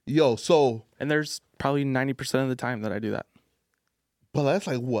 Yo, so and there's probably 90% of the time that I do that. But that's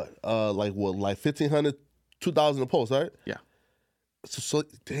like what? Like 1,500, 2,000 a post, right? Yeah. So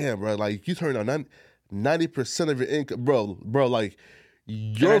damn, bro. Like you turn on 90% of your income, bro. Like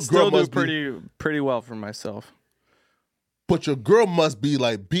your girl must do pretty well for myself. But your girl must be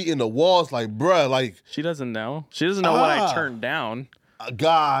like beating the walls, like, bro. Like she doesn't know. She doesn't know what I turned down.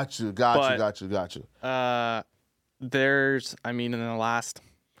 Got you. There's, I mean, in the last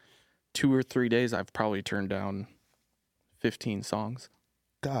 2 or 3 days, I've probably turned down 15 songs.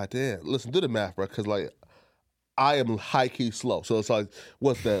 God damn. Listen, do the math, bro, because, like, I am high-key slow. So it's like,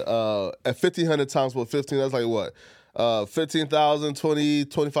 what's that? At 1,500 times what, 15, that's like what? 15,000, 20,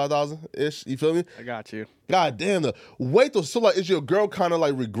 25,000-ish? You feel me? I got you. God damn. Wait, though. So, like, is your girl kind of,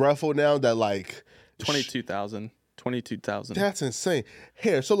 like, regretful now that, like... 22,000. That's insane.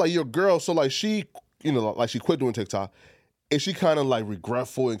 Here, so, like, your girl, so, like, she, you know, like, she quit doing TikTok. Is she kind of like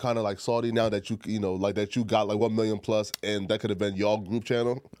regretful and kind of like salty now that you know, like that you got like 1 million plus and that could have been y'all group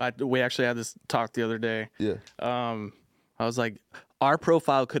channel? We actually had this talk the other day. Yeah. I was like, our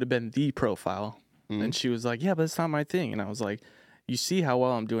profile could have been the profile. Mm-hmm. And she was like, yeah, but it's not my thing. And I was like, you see how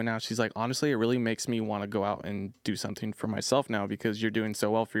well I'm doing now? She's like, honestly, it really makes me want to go out and do something for myself now because you're doing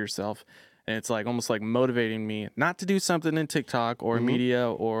so well for yourself. And it's like almost like motivating me not to do something in TikTok or media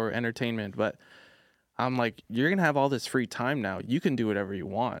or entertainment, but I'm like, you're going to have all this free time now. You can do whatever you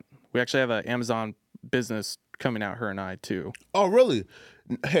want. We actually have an Amazon business coming out, her and I, too. Oh, really?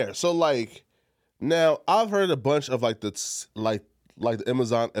 Here, so like, now I've heard a bunch of like the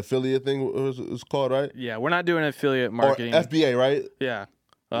Amazon affiliate thing is called, right? Yeah, we're not doing affiliate marketing. Or FBA, right? Yeah.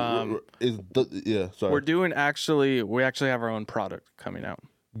 Sorry. We're doing we actually have our own product coming out.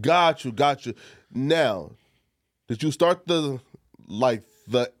 Got you. Now, did you start the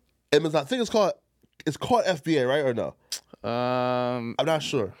Amazon? I think it's called FBA, right, or no? I'm not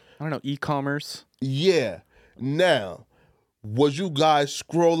sure. I don't know, e-commerce. Yeah. Now, was you guys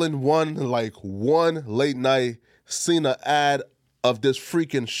scrolling one late night, seen an ad of this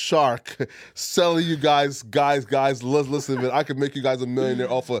freaking shark selling you guys, listen, man, I could make you guys a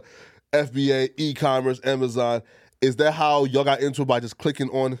millionaire off of FBA, e-commerce, Amazon. Is that how y'all got into it, by just clicking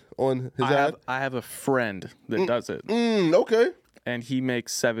on his ad? I have a friend that does it. Okay. And he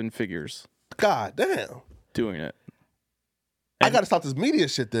makes 7 figures. God damn. Doing it. I got to stop this media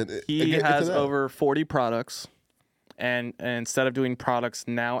shit then. He has over 40 products. And instead of doing products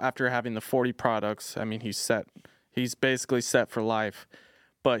now, after having the 40 products, I mean, he's basically set for life.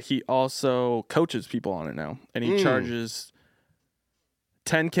 But he also coaches people on it now. And he charges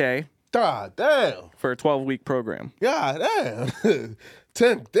 $10K. God damn. For a 12-week program. God damn.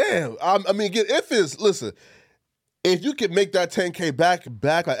 10, damn. I mean, if you can make that 10K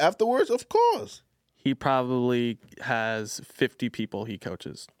back like afterwards, of course. He probably has 50 people he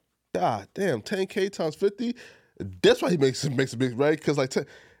coaches. God damn, 10K times 50. That's why he makes a big, right? Because like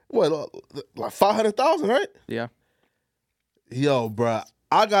 500,000, right? Yeah. Yo, bro,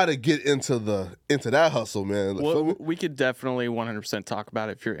 I gotta get into that hustle, man. Well, we could definitely 100% talk about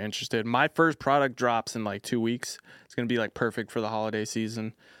it if you're interested. My first product drops in like 2 weeks. It's gonna be like perfect for the holiday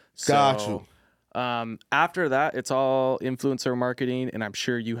season. Got you. After that, it's all influencer marketing, and I'm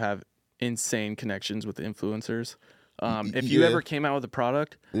sure you have insane connections with influencers. If you ever came out with a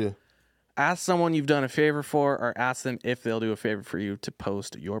product, ask someone you've done a favor for, or ask them if they'll do a favor for you to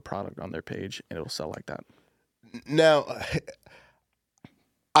post your product on their page, and it'll sell like that. Now,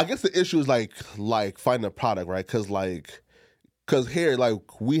 I guess the issue is like finding a product, right? Because here,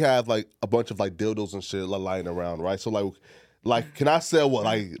 like, we have like a bunch of like dildos and shit lying around, right? So like can I sell what,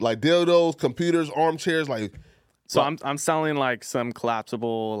 like dildos, computers, armchairs, like? So I'm selling like some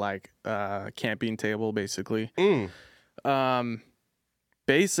collapsible like camping table, basically.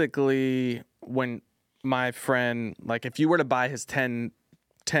 Basically, when my friend, like, if you were to buy his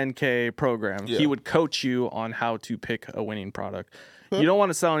 10K program, he would coach you on how to pick a winning product. You don't want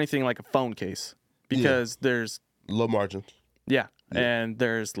to sell anything like a phone case because there's low margins. Yeah. And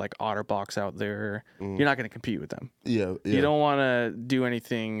there's like OtterBox out there. You're not going to compete with them. Yeah. You don't want to do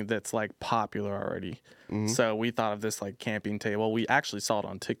anything that's like popular already. So we thought of this like camping table. We actually saw it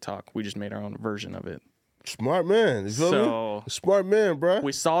on TikTok. We just made our own version of it. Smart man. You feel me? Smart man, bro.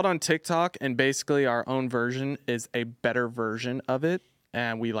 We saw it on TikTok, and basically our own version is a better version of it,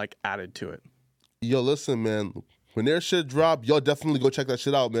 and we like added to it. Yo, listen, man. When their shit drop, y'all definitely go check that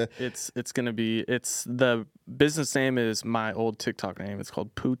shit out, man. It's the business name is my old TikTok name. It's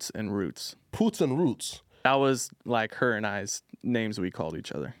called Poots and Roots. Poots and Roots. That was like her and I's names we called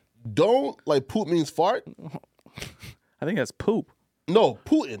each other. Don't, like, poop means fart? I think that's poop. No,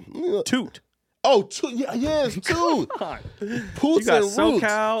 Putin. Toot. Oh, toot. Yeah, it's toot. Poots you got and Roots.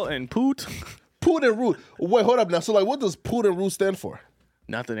 SoCal and Poot. Poot and Root. Wait, hold up now. So, like, what does Poot and Root stand for?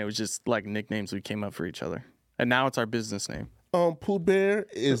 Nothing. It was just like nicknames we came up for each other. And now it's our business name. Poot Bear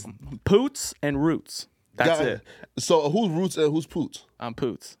is Poots and Roots. That's it. So who's Roots and who's Poots? I'm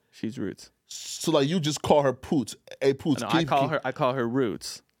Poots. She's Roots. So like you just call her Poots. Hey Poots. No, I call her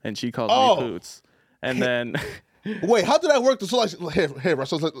Roots, and she calls me Poots. And then wait, how did that work? So like here,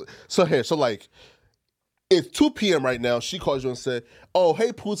 so like it's 2 p.m. right now. She calls you and said, "Oh,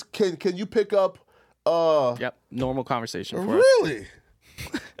 hey Poots, can you pick up?" Yep, normal conversation. For really? Us.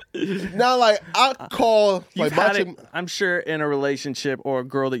 Now, like, I call like I'm sure in a relationship or a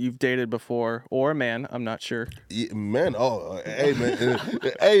girl that you've dated before, or a man, I'm not sure. Yeah, man, hey man,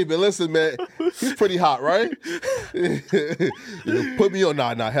 hey man, listen, man, he's pretty hot, right? Put me on,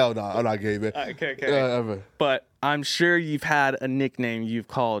 hell no, I'm not gay, man. Okay. But I'm sure you've had a nickname you've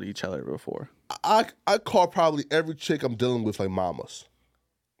called each other before. I call probably every chick I'm dealing with like mamas.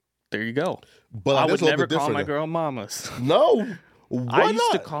 There you go. But I would never call my girl mamas. No. Why I used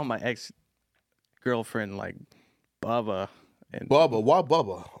not? to call my ex-girlfriend like Bubba. Bubba? Why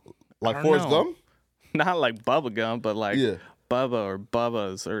Bubba? Like Forrest Gump? Not like Bubba Gump, but like Bubba or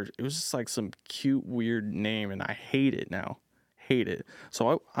Bubba's. Or it was just like some cute, weird name, and I hate it now. hate it.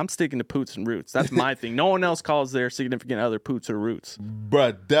 So I'm sticking to Poots and Roots. That's my thing. No one else calls their significant other Poots or Roots.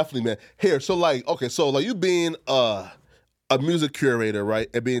 Bruh, definitely, man. Here, so like, okay, so like you being a music curator, right,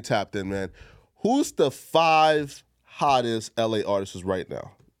 and being tapped in, man, who's the 5 hottest LA artists right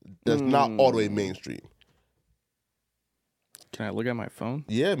now that's not all the way mainstream? Can I look at my phone?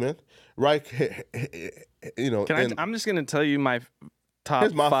 Yeah, man. Right, you know. I'm just gonna tell you my top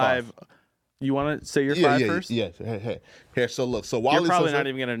Here's my 5. You want to say your 5 first? Yeah. Hey. Here, so look. So Wally You're probably Sensei, not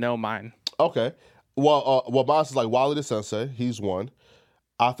even gonna know mine. Okay. Well, mine's like Wally the Sensei. He's one.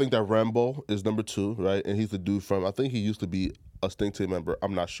 I think that Rambo is number 2, right? And he's the dude from, I think he used to be a Sting Team member.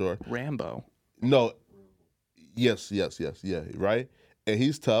 I'm not sure. Rambo. No. Yes. Yeah, right? And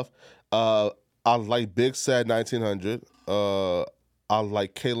he's tough. I like Big Sad 1900. I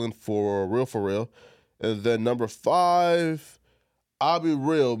like Kalen for real. And then number 5, I'll be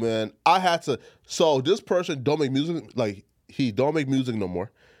real, man. I had to. So this person don't make music. Like, he don't make music no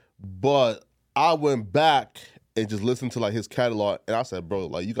more. But I went back and just listened to like his catalog, and I said, bro,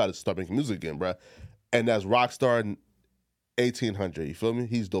 like you got to start making music again, bro. And that's Rockstar 1800. You feel me?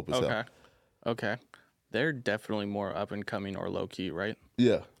 He's dope as hell. Okay. They're definitely more up and coming or low key, right?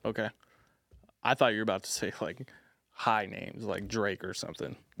 Yeah. Okay. I thought you were about to say like high names, like Drake or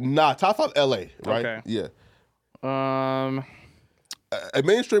something. Nah, top 5 LA, right? Okay. Yeah. A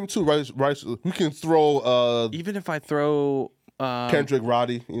mainstream too, right? We can throw even if I throw Kendrick,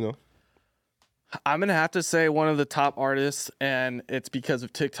 Roddy, you know. I'm gonna have to say one of the top artists, and it's because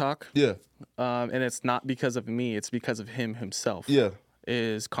of TikTok. Yeah. And it's not because of me; it's because of him himself. Yeah.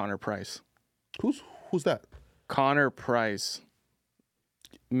 Is Connor Price? Who's that? Connor Price.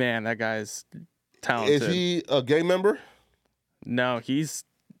 Man, that guy's talented. Is he a gang member? No, he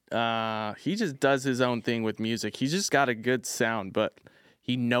just does his own thing with music. He's just got a good sound, but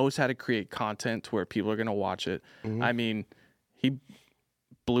he knows how to create content to where people are gonna watch it. Mm-hmm. I mean, he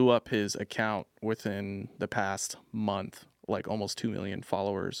blew up his account within the past month, like almost 2 million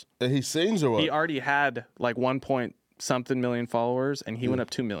followers. And he sings or what? He already had like 1-point-something million followers, and he went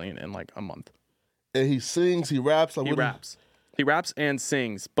up 2 million in like a month. And he sings, he raps. He raps and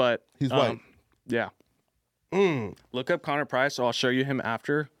sings, but he's white. Yeah. Look up Connor Price, or I'll show you him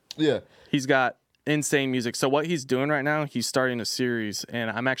after. Yeah. He's got insane music. So what he's doing right now, he's starting a series, and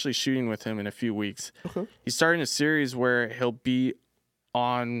I'm actually shooting with him in a few weeks. Okay. He's starting a series where he'll be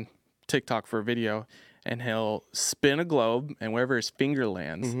on TikTok for a video, and he'll spin a globe, and wherever his finger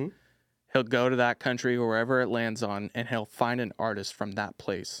lands, he'll go to that country or wherever it lands on, and he'll find an artist from that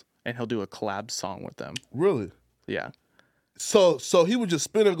place, and he'll do a collab song with them. Really? Yeah. So he would just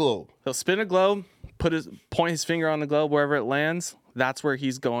spin a globe. He'll spin a globe, point his finger on the globe wherever it lands. That's where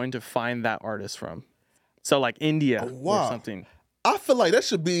he's going to find that artist from. So like India or something. I feel like that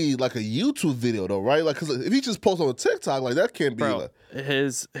should be like a YouTube video though, right? Like, cause if he just posts on TikTok, like that can't be. Bro, like...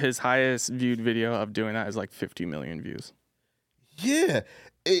 his highest viewed video of doing that is like 50 million views. Yeah.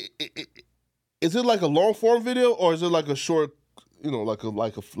 Is it like a long form video or is it like a short, like a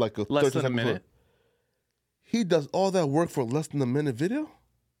less than a minute? He does all that work for less than a minute video?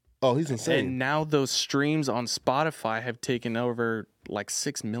 Oh, he's insane. And now those streams on Spotify have taken over like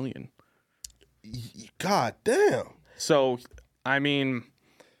 6 million. God damn. So, I mean,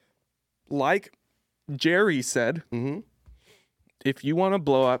 like Jerry said, if you want to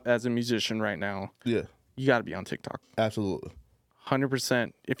blow up as a musician right now, you got to be on TikTok. Absolutely.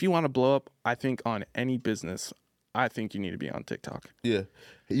 100%. If you want to blow up, I think on any business, I think you need to be on TikTok. Yeah.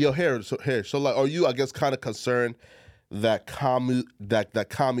 Yo, so like, are you, I guess, kind of concerned that Commie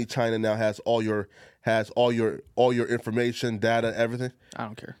China now has all your information, data, everything? I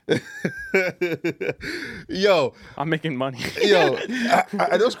don't care. Yo, I'm making money. Yo,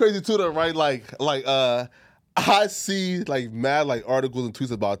 I know it's crazy too, though, right? Like I see like mad like articles and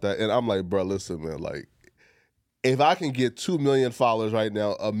tweets about that, and I'm like, bro, listen, man, like if I can get 2 million followers right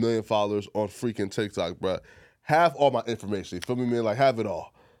now, 1 million followers on freaking TikTok, bro, have all my information. You feel me, man? Like have it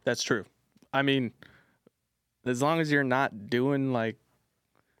all. That's true. I mean, as long as you're not doing like,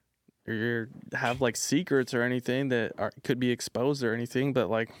 or you have like secrets or anything that could be exposed or anything, but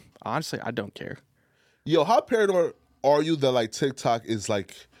like honestly, I don't care. Yo, how paranoid are you that like TikTok is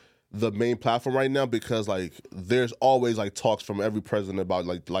like the main platform right now? Because like there's always like talks from every president about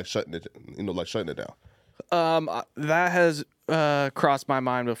like shutting it, shutting it down. That has crossed my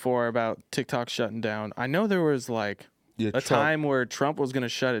mind before about TikTok shutting down. I know there was like a time where Trump was going to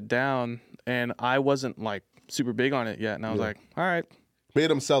shut it down, and I wasn't like super big on it yet, and I was like, all right, made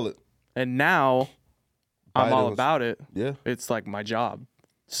him sell it. And now I'm all about it. Yeah. It's like my job.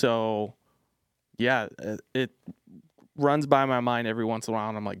 So, yeah, it runs by my mind every once in a while.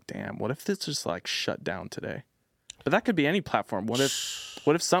 And I'm like, damn, what if this just like shut down today? But that could be any platform. What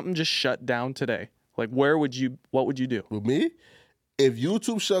if something just shut down today? Like, what would you do? With me, if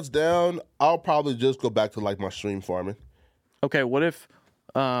YouTube shuts down, I'll probably just go back to like my stream farming. Okay, what if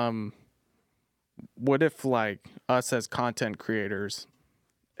like us as content creators,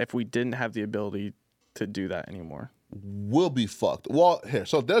 if we didn't have the ability to do that anymore? We'll be fucked. Well, here,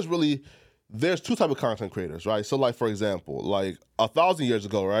 so there's two type of content creators, right? So like, for example, like 1,000 years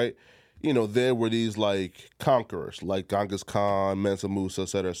ago, right? You know, there were these like conquerors, like Genghis Khan, Mansa Musa,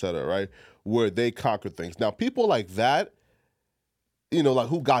 et cetera, right? Where they conquered things. Now, people like that, you know, like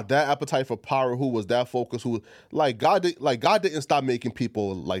who got that appetite for power, who was that focused, who God didn't stop making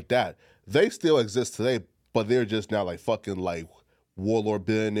people like that. They still exist today, but they're just now like fucking like warlord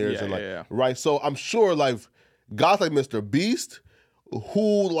billionaires right. So I'm sure like guys like Mr. Beast,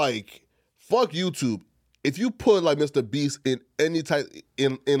 who like fuck YouTube. If you put like Mr. Beast in any type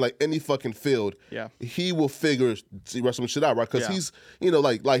in like any fucking field, he will figure some shit out, right? Because he's, you know,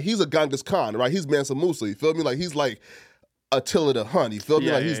 like he's a Genghis Khan, right? He's Mansa Musa, you feel me? Like he's like Attila the Hun, you feel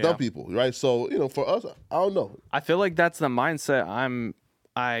me? Like he's done people, right? So, you know, for us, I don't know. I feel like that's the mindset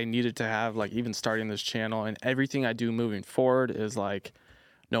I needed to have, like even starting this channel, and everything I do moving forward is like,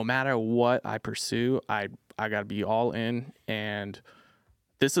 no matter what I pursue, I gotta be all in, and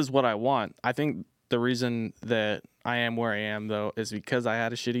this is what I want. I think the reason that I am where I am though is because I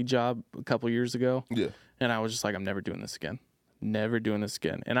had a shitty job a couple years ago. Yeah. And I was just like, I'm never doing this again. Never doing this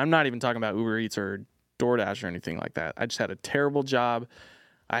again. And I'm not even talking about Uber Eats or DoorDash or anything like that. I just had a terrible job.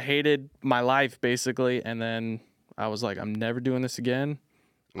 I hated my life basically, and then I was like, I'm never doing this again.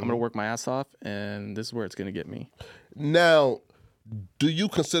 I'm gonna work my ass off, and this is where it's gonna get me. Now, do you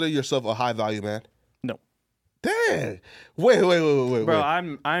consider yourself a high value man? No. Dang. Wait. Bro,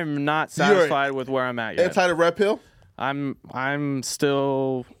 I'm not satisfied with where I'm at yet. Anti the red pill? I'm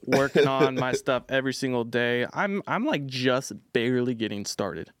still working on my stuff every single day. I'm like just barely getting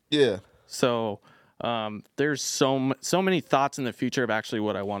started. Yeah. So there's so many thoughts in the future of actually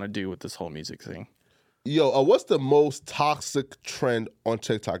what I want to do with this whole music thing. Yo, what's the most toxic trend on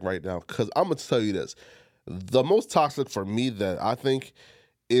TikTok right now? Because I'm going to tell you this. The most toxic for me that I think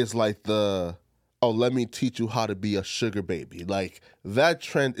is like let me teach you how to be a sugar baby. Like, that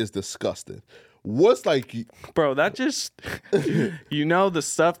trend is disgusting. What's like... Bro, that just... you know the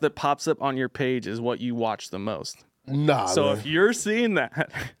stuff that pops up on your page is what you watch the most. Nah, so man. If you're seeing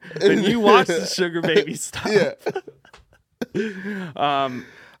that, then you watch the sugar baby stuff. Yeah.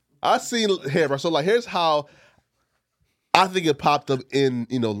 I seen here, bro. So like, here's how I think it popped up in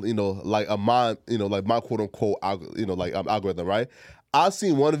like my quote unquote algorithm, right? I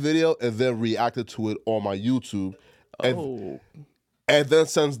seen one video and then reacted to it on my YouTube, and then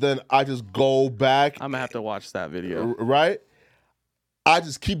since then I just go back. I'm gonna have to watch that video, right? I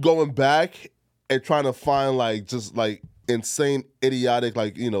just keep going back and trying to find like just like insane, idiotic,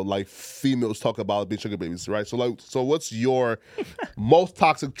 like females talk about being sugar babies, right? So what's your most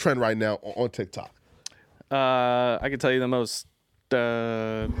toxic trend right now on TikTok? I can tell you the most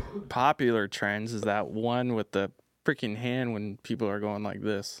popular trends is that one with the freaking hand when people are going like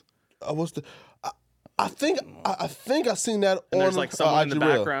this. I think I seen that on. And there's like someone in the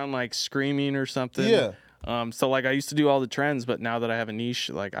background like screaming or something. Yeah. So like I used to do all the trends, but now that I have a niche,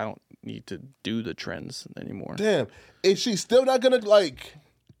 like I don't need to do the trends anymore. Damn. Is she still not gonna like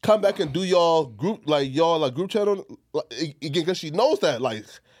come back and do y'all group channel again? Because she knows that like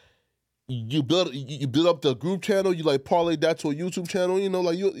you build up the group channel, you like parlay that to a YouTube channel.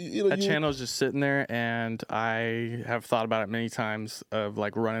 That channel's just sitting there, and I have thought about it many times of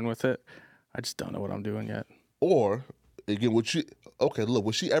like running with it. I just don't know what I'm doing yet. Or again, would she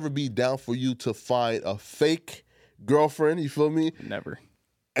ever be down for you to find a fake girlfriend? You feel me? Never.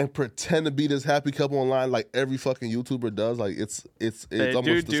 And pretend to be this happy couple online like every fucking YouTuber does. Like it's they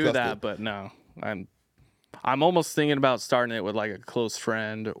almost disgusting. do that, but no. I'm almost thinking about starting it with like a close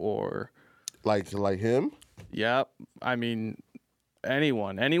friend or like him. Yeah, I mean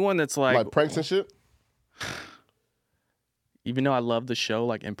anyone that's like pranks and shit. Even though I love the show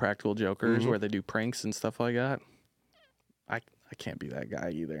like Impractical Jokers where they do pranks and stuff like that, I can't be that guy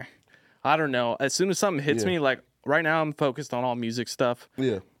either. I don't know. As soon as something hits me, like right now I'm focused on all music stuff.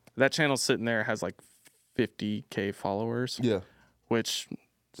 Yeah. That channel sitting there has like 50K followers. Yeah. Which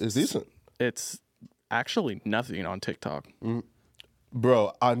is decent. It's actually nothing on TikTok.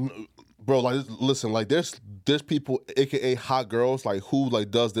 Bro, like listen, like there's people, aka hot girls, like who like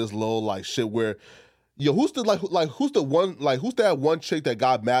does this little like shit where who's that one chick that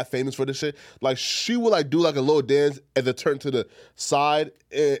got mad famous for this shit? Like she would like do like a little dance and then turn to the side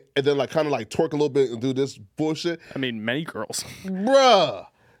and then like kind of like twerk a little bit and do this bullshit. I mean, many girls. Bruh.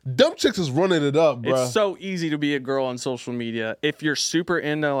 Dumb chicks is running it up, bro. It's so easy to be a girl on social media if you're super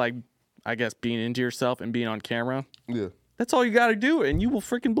into like, I guess, being into yourself and being on camera. Yeah. That's all you got to do, and you will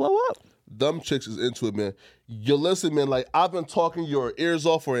freaking blow up. Dumb chicks is into it, man. You listen, man. Like I've been talking your ears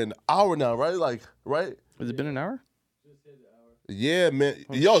off for an hour now, right? Like, right? Has it been an hour? Yeah, man.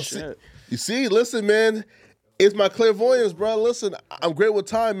 Oh, Yo, shit. Listen, man. It's my clairvoyance, bro. Listen, I'm great with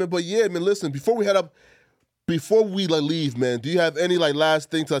time, man. But yeah, man. Listen, before we like leave, man, do you have any like last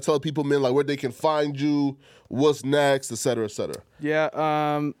things to tell people, man, like where they can find you, what's next, et cetera, et cetera?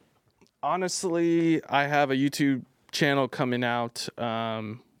 Yeah. Honestly, I have a YouTube channel coming out,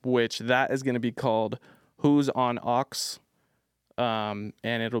 which that is going to be called Who's on Aux. And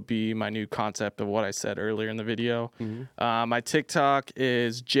it'll be my new concept of what I said earlier in the video. Mm-hmm. My TikTok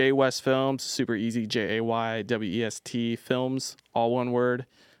is Jay West Films, super easy, JAYWEST Films, all one word,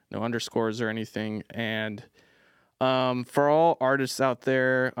 no underscores or anything. And for all artists out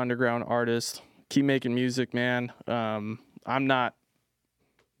there, underground artists, keep making music, man. I'm not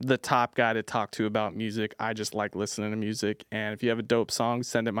the top guy to talk to about music. I just like listening to music. And if you have a dope song,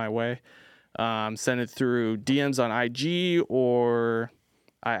 send it my way. Send it through DMs on IG, or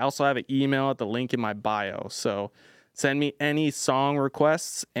I also have an email at the link in my bio. So send me any song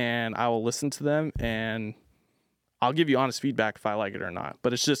requests and I will listen to them and I'll give you honest feedback if I like it or not.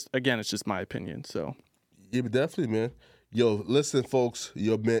 But it's just my opinion. So yeah, definitely, man. Yo, listen, folks.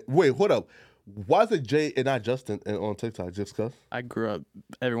 Yo, man. Wait, hold up. Why is it Jay and not Justin on TikTok? Just cause I grew up,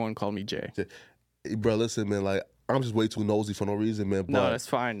 everyone called me Jay. Hey, bro, listen, man. Like I'm just way too nosy for no reason, man. But no, that's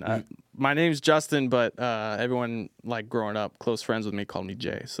fine. My name's Justin, but everyone like growing up, close friends with me, called me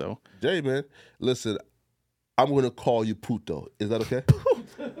Jay. So Jay, man, listen, I'm gonna call you Puto. Is that okay?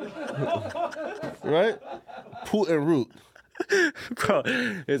 Right? Poot and Root. Bro,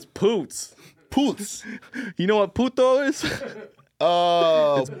 it's Poots. Poots. You know what Puto is?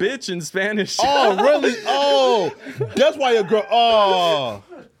 It's bitch in Spanish. Oh, really? Oh, that's why your girl. Oh,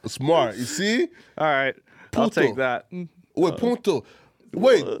 smart. You see? All right. I'll take that. Wait, punto.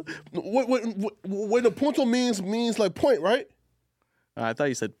 Wait, when the punto means like point, right? I thought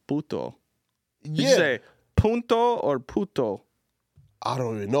you said puto. Did Yeah. you say punto or puto? I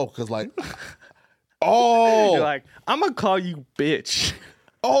don't even know, cause like, oh, You're like, I'm gonna call you bitch.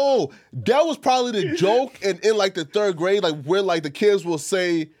 oh, that was probably the joke, and in like the third grade, like where like the kids will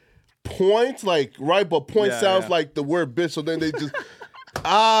say point, like right, but point sounds like the word bitch, so then they just.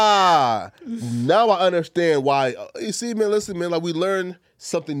 Now I understand why. You see, man, listen, man, like we learn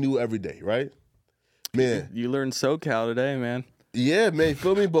something new every day, right? Man. You learned SoCal today, man. Yeah, man,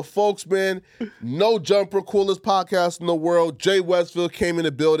 feel me? But folks, man, No Jumper, coolest podcast in the world. Jay Westfield came in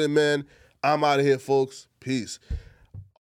the building, man. I'm out of here, folks. Peace.